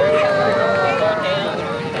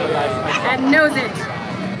 And knows it.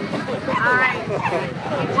 All right.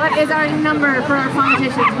 What is our number for our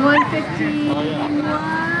politicians? 153.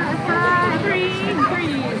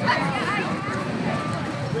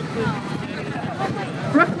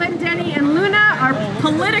 Brooklyn, Denny, and Luna are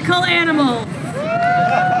political animals.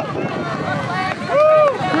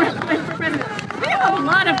 Brooklyn for president. We have a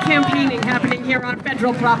lot of campaigning happening here on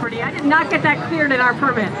federal property. I did not get that cleared in our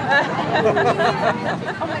permit. Oh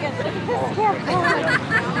my God,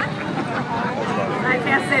 I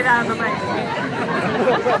can't say that on the mic.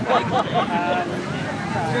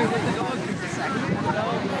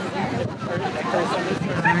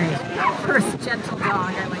 All right. First gentle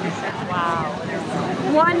dog, I like that. Wow.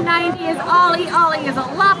 190 is Ollie. Ollie is a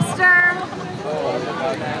lobster.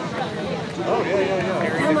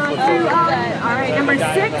 Come on through, Ollie. All right, number 6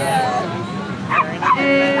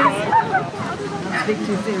 is... Speak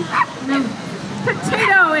too soon. No.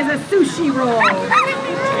 Potato is a sushi roll.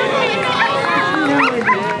 Potato is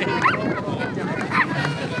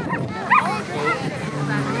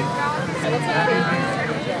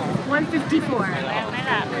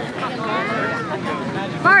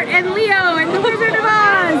 $154. Bart and Leo and the Wizard of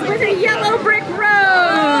Oz with a yellow brick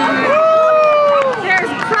road. There's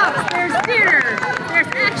props, there's theater, there's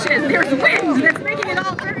action, there's wind that's making it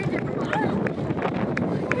all very difficult.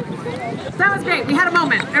 That was great. We had a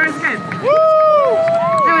moment. That was good.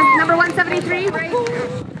 That was number 173, right?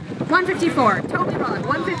 154. Totally wrong.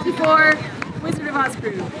 154. Wizard of Oz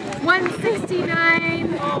crew.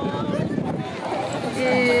 169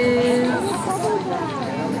 is...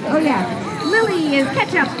 Oh yeah. Lily is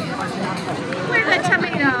ketchup with a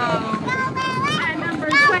tomato. And number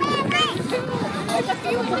 26.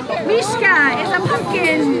 Mishka is a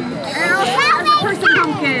pumpkin. And also has a person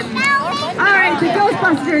pumpkin. Alright, the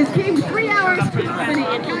Ghostbusters came 3 hours from opening.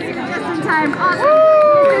 Got here just in time. Awesome.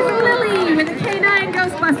 This is Lily with a K9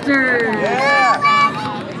 Ghostbusters.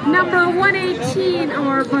 Yeah. Number 118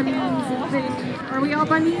 are bunnies and things. Are we all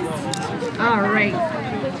bunnies? Alright.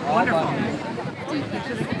 Wonderful.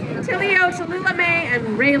 Tilio, Tallulah May,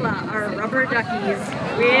 and Rayla are rubber duckies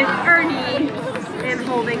with Ernie and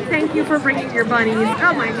holding. Thank you for bringing your bunnies.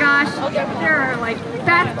 Oh my gosh, there are like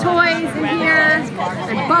bath toys in here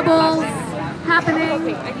and bubbles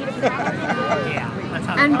happening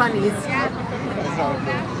and bunnies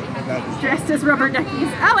dressed as rubber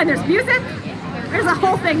duckies. Oh, and there's music. There's a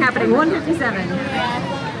whole thing happening. 157.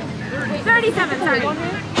 37, sorry.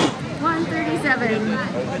 137.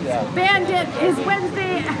 Bandit is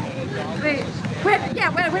Wednesday. Wait,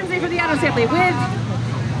 Wednesday for the auto assembly with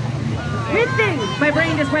things. My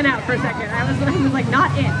brain just went out for a second. I was like,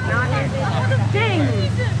 not it.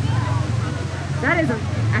 Things. That is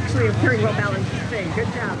actually a very well balanced thing. Good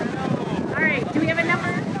job. All right, do we have a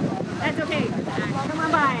number? That's okay. Come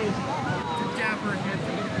on by.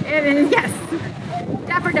 It is, yes.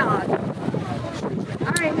 Dapper dog.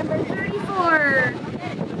 All right, number 34.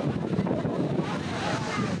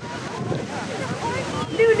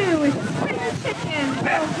 Nunu is Spring Chicken.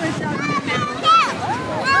 Oh, good job, Nunu.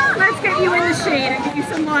 Let's get you in the shade and give you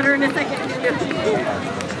some water in a second, Nunu.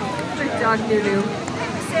 Good dog, Nunu.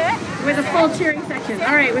 With a full cheering section.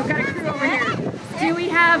 All right, we've got a crew over here. Do we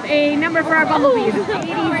have a number for our bumblebees? 86.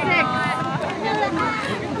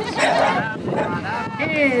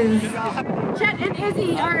 Is Chet and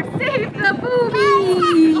Izzy are Save the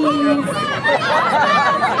Boobies.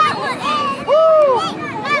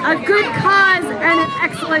 A good cause and an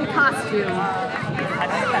excellent costume.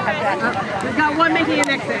 Oh, we've got one making an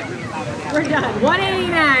exit. We're done.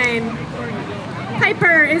 189.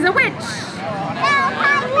 Piper is a witch.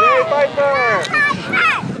 Yay, Piper!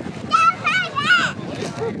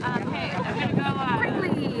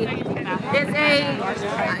 Prickly is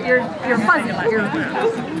you're fuzzy.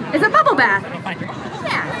 It's a bubble bath.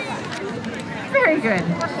 Yeah. Very good.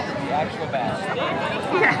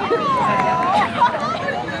 Yeah.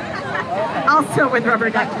 Also with rubber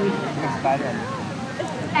ducky.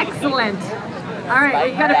 Excellent. All right,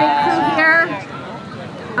 we've got a big crew here.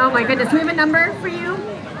 Oh my goodness, do we have a number for you?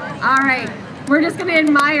 All right, we're just gonna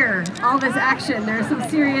admire all this action. There's some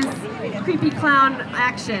serious creepy clown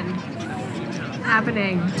action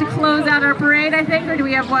happening. To close out our parade, I think, or do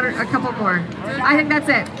we have one or a couple more? I think that's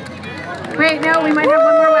it. Wait, no, we might have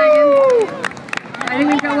one more wagon. I think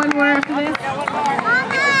we've got one more after this.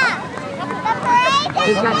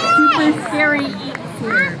 We've got super scary eats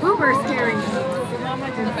here. Uber scary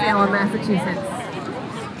eats in Salem, Massachusetts.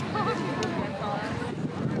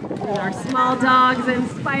 With our small dogs and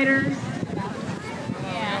spiders.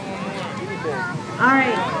 All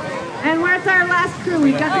right. And where's our last crew?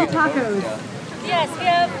 We've got some tacos. Yes, we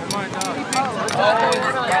have.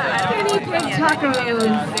 Guinea pig tacos.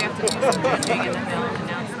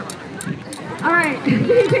 All right,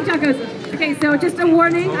 guinea pig tacos. Okay, so just a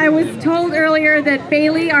warning. I was told earlier that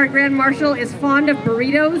Bailey, our Grand Marshal, is fond of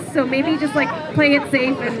burritos, so maybe just like play it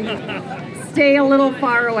safe and stay a little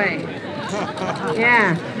far away.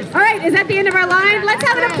 Yeah. All right, is that the end of our line? Let's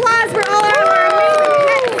have an applause for all our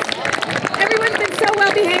amazing pets. Everyone's been so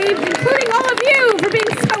well behaved, including all of you for being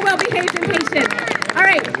so well behaved and patient. All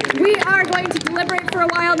right, we are going to deliberate for a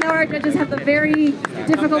while. Now our judges have the very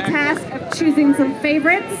difficult task of choosing some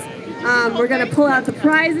favorites. We're going to pull out the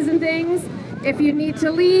prizes and things. If you need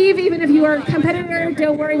to leave, even if you are a competitor,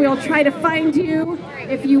 don't worry, we'll try to find you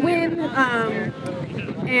if you win.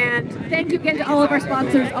 And thank you again to all of our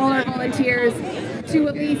sponsors, all our volunteers, to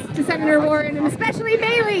Elise, to Senator Warren, and especially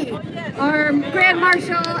Bailey, our Grand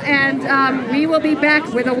Marshal, and we will be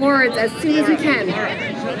back with awards as soon as we can.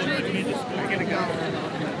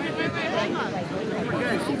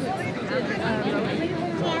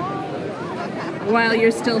 While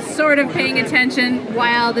you're still sort of paying attention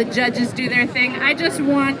while the judges do their thing, I just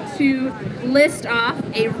want to list off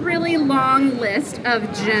a really long list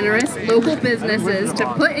of generous local businesses to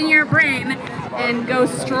put in your brain and go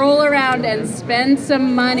stroll around and spend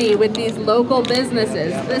some money with these local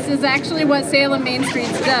businesses. This is actually what Salem Main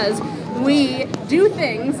Streets does. We do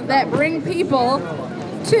things that bring people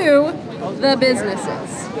to the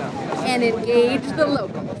businesses and engage the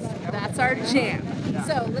locals. That's our jam.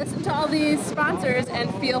 So listen to all these sponsors and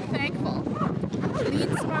feel thankful.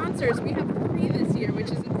 Lead sponsors, we have 3 this year, which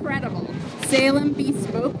is incredible. Salem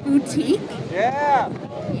Bespoke Boutique. Yeah.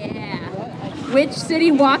 Yeah. Witch City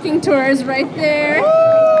Walking Tours right there.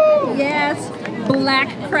 Woo! Yes. Black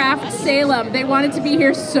Craft Salem. They wanted to be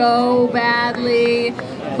here so badly,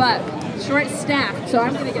 but short-staffed, so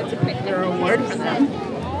I'm going to get to pick their award for them.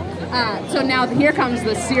 So now here comes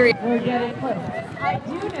the serious. We're getting close. I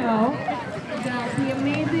do know that the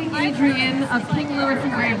amazing Adrian of King Louis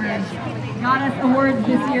Engravers got us awards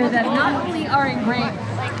this year that not only are engraved,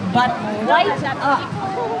 but light up.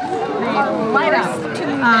 They light up.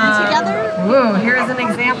 Together? Whoa, here's an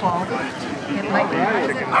example. It lights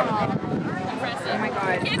Oh my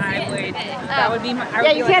god, I would. That would be my.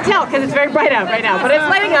 Yeah, you can't tell because it's very bright out right now, but it's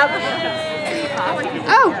lighting up.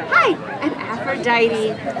 Oh, hi, I'm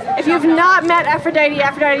Aphrodite. If you've not met Aphrodite,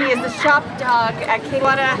 Aphrodite is the shop dog at King.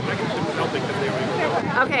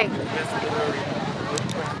 Okay.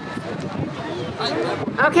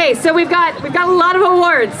 Okay, so we've got a lot of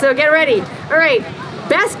awards, so get ready. All right,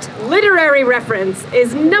 best literary reference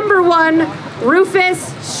is #1,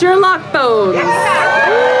 Rufus Sherlock Bones.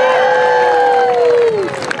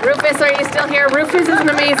 Rufus, are you still here? Rufus is an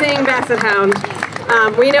amazing basset hound.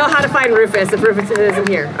 We know how to find Rufus if Rufus isn't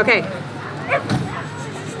here. Okay.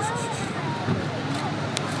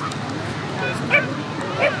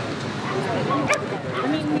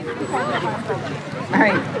 All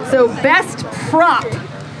right, so best prop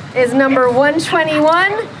is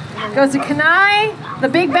 #121. Goes to Kanai, the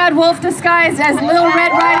big bad wolf disguised as Little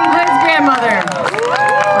Red Riding Hood's grandmother.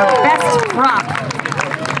 For best prop.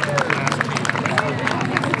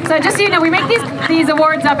 So just so you know, we make these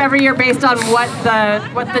awards up every year based on what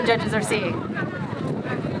the judges are seeing.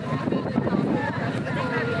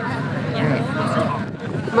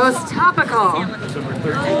 Most topical.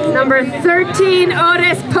 Number 13,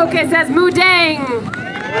 Otis Pocus as Mudang.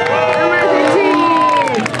 Number 13.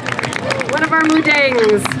 One of our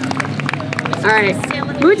Mudangs. All right.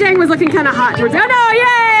 Mudang was looking kind of hot towards. Oh no!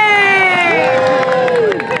 Yay!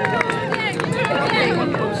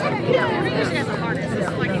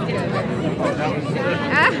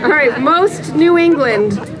 All right. Most New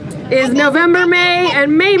England is November May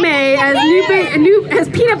and May as as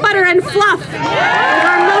peanut butter and fluff. Those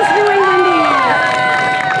are most New Englandies.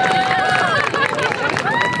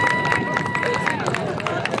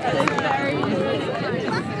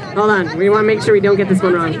 Hold on, we want to make sure we don't get this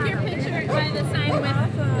one wrong.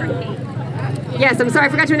 Yes, I'm sorry, I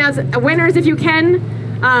forgot to announce winners if you can.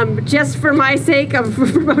 Just for my sake of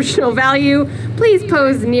promotional value, please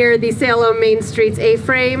pose near the Salem Main Street's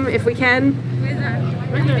A-frame if we can.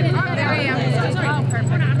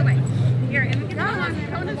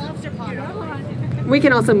 We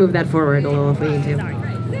can also move that forward a little if we need to.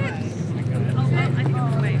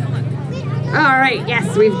 All right,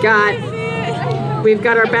 yes, we've got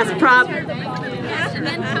our best prop.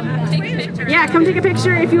 Yeah, come take a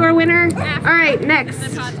picture if you are a winner. All right, next.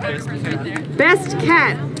 Best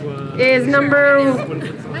cat is number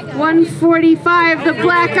 145, the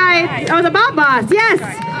black eye. Oh, the Bob Boss. Yes.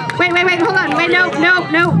 Wait, hold on. Wait, no,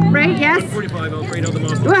 right, yes?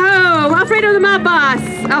 Whoa, Alfredo the Mob Boss.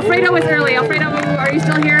 Alfredo was early. Alfredo, are you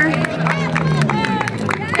still here?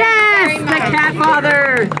 Yes, the cat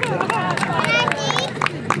father.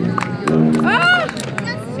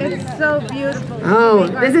 It's so beautiful. Oh,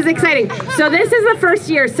 this is exciting. So this is the first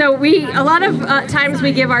year. So a lot of times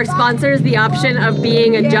we give our sponsors the option of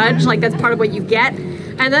being a judge, like that's part of what you get.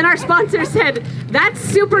 And then our sponsor said, that's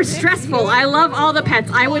super stressful. I love all the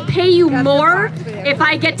pets. I would pay you more if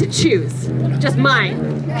I get to choose. Just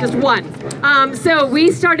mine, just one. So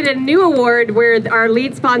we started a new award where our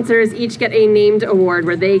lead sponsors each get a named award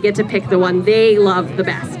where they get to pick the one they love the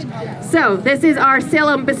best. So this is our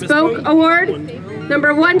Salem Bespoke Award.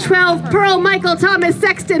 Number 112, Pearl Michael Thomas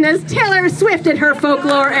Sexton as Taylor Swift in her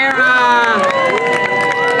folklore era.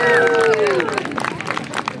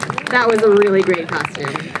 That was a really great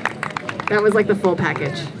costume. That was like the full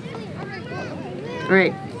package. All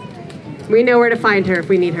right. We know where to find her if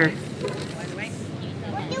we need her.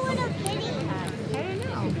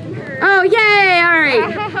 Oh, yay! All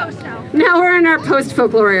right. Now we're in our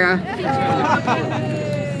post-folklore era.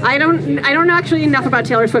 I don't know actually enough about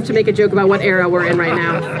Taylor Swift to make a joke about what era we're in right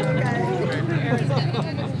now.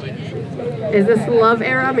 Is this love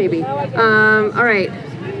era? Maybe. All right.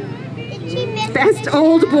 Best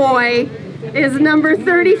old boy is number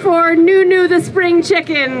 34, Nunu the Spring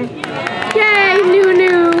Chicken. Yay,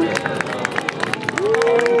 Nunu!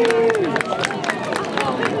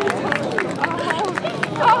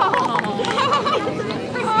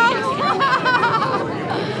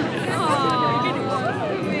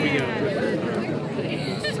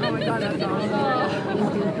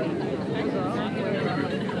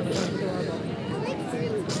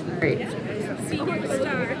 Great.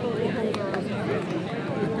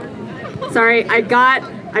 Sorry, I got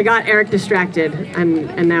Eric distracted,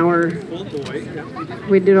 and now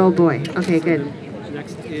we did old boy. Okay, good.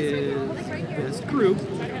 Next is best group.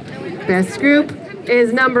 Best group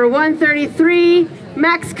is number 133,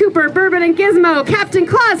 Max Cooper, Bourbon and Gizmo, Captain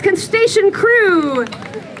Claus, Station Crew.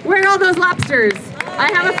 Where are all those lobsters?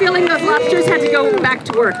 I have a feeling those lobsters had to go back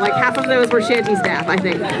to work. Like half of those were shanty staff, I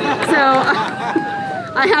think. So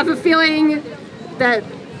I have a feeling that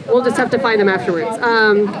we'll just have to find them afterwards.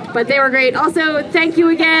 But they were great. Also, thank you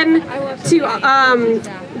again to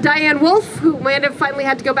Diane Wolf, who might have finally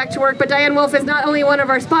had to go back to work. But Diane Wolf is not only one of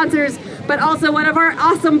our sponsors, but also one of our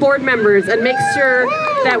awesome board members, and makes sure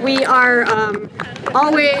that we are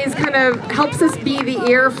always kind of helps us be the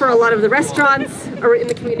ear for a lot of the restaurants or in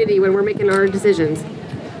the community when we're making our decisions.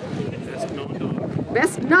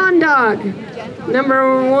 Best non-dog, number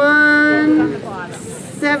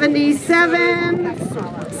 177.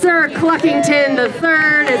 Sir Cluckington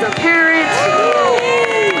III is a parrot.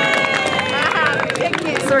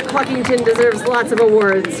 Sir Cluckington deserves lots of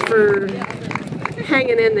awards for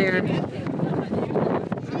hanging in there.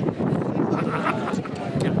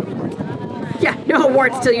 Yeah, no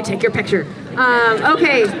awards till you take your picture.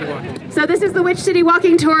 Okay, so this is the Which City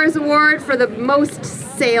Walking Tours Award for the most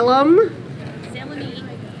Salem.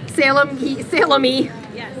 Salem-y.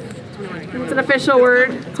 Yes. It's an official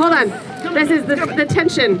word. Hold on. This is the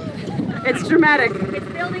tension. It's dramatic. It's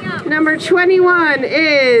building up. Number 21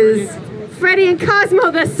 is Freddie and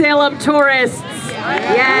Cosmo, the Salem Tourists.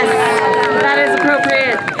 Yes, that is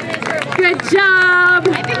appropriate. Good job.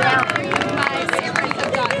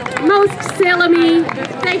 Most Salem-y.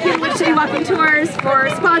 Thank you to Which City Walking Tours for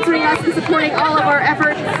sponsoring us and supporting all of our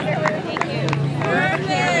efforts.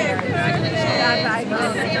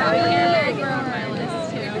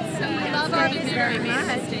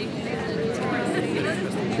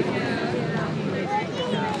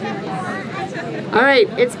 All right,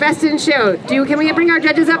 it's Best in Show. Can we bring our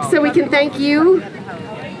judges up so we can thank you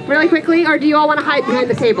really quickly, or do you all want to hide behind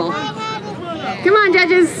the table? Come on,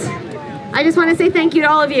 judges. I just want to say thank you to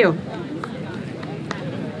all of you.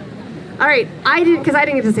 All right, I didn't get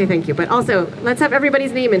to say thank you, but also let's have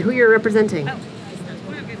everybody's name and who you're representing.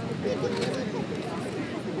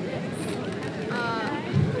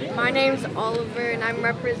 My name's Oliver, and I'm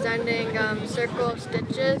representing Circle of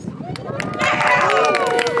Stitches.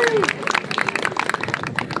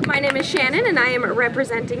 My name is Shannon, and I am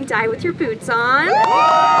representing Die With Your Boots On.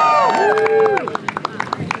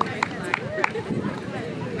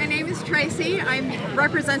 My name is Tracy. I'm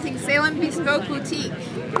representing Salem Bespoke Boutique.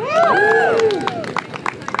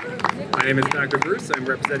 My name is Dr. Bruce. I'm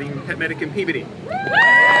representing Pet Medic in Peabody.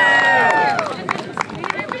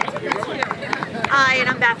 Hi, and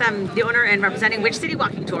I'm Beth. I'm the owner and representing Which City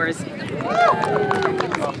Walking Tours.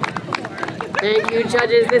 Thank you,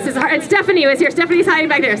 judges. This is hard. And Stephanie was here. Stephanie's hiding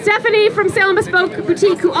back there. Stephanie from Salem Bespoke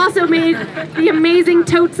Boutique, who also made the amazing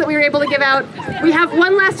totes that we were able to give out. We have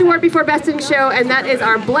one last award before Best in Show, and that is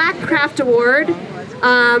our Black Craft Award.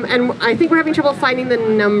 And I think we're having trouble finding the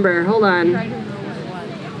number. Hold on.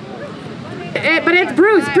 But it's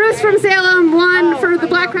Bruce. Bruce from Salem won for the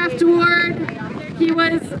Black Craft Award. He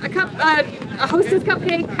was a Hostess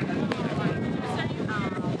cupcake.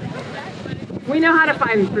 We know how to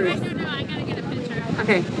find Bruce.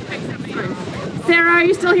 Okay. Sarah, are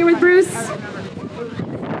you still here with Bruce?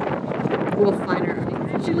 We'll find her.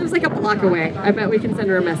 She lives like a block away. I bet we can send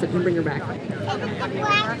her a message and bring her back.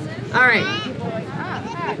 All right.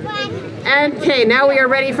 And okay, now we are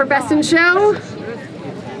ready for Best in Show.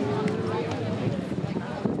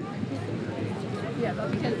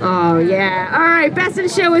 Oh yeah. All right, best in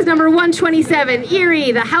show is number 127,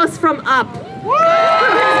 Erie, the house from Up. Holding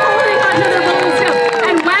onto their balloons too,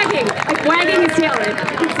 and wagging, like wagging his tail.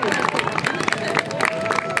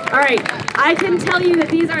 All right, I can tell you that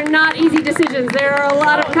these are not easy decisions. There are a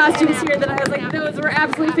lot of costumes here that I was like, those were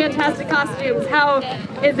absolutely fantastic costumes. How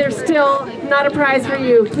is there still not a prize for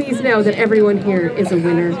you? Please know that everyone here is a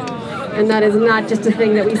winner. And that is not just a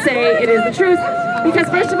thing that we say, it is the truth. Because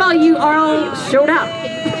first of all, you all showed up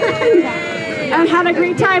and had a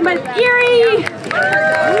great time. But Erie wins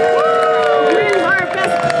our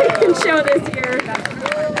best in show this year.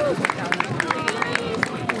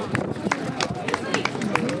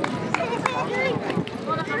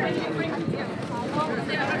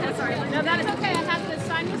 No, that is okay. I had the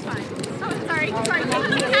sign was fine. Oh, sorry. You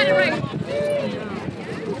had it right.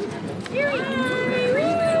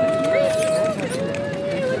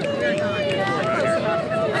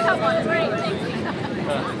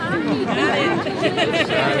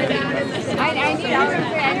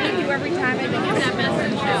 I need you every time I make that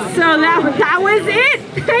message. So that was it.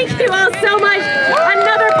 Thank you all so much.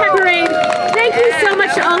 Another pet parade. Thank you so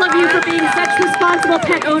much to all of you for being such responsible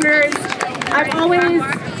pet owners. I'm always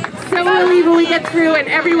so relieved when we get through and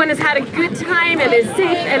everyone has had a good time and is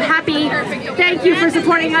safe and happy. Thank you for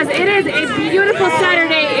supporting us. It is a beautiful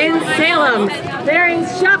Saturday in Salem. There is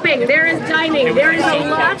shopping, there is dining, there is a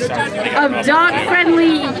lot of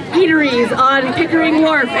dog-friendly eateries on Pickering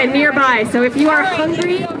Wharf and nearby. So if you are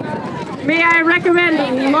hungry, may I recommend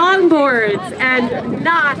Longboards and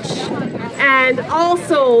Notch and All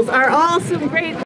Souls are all some great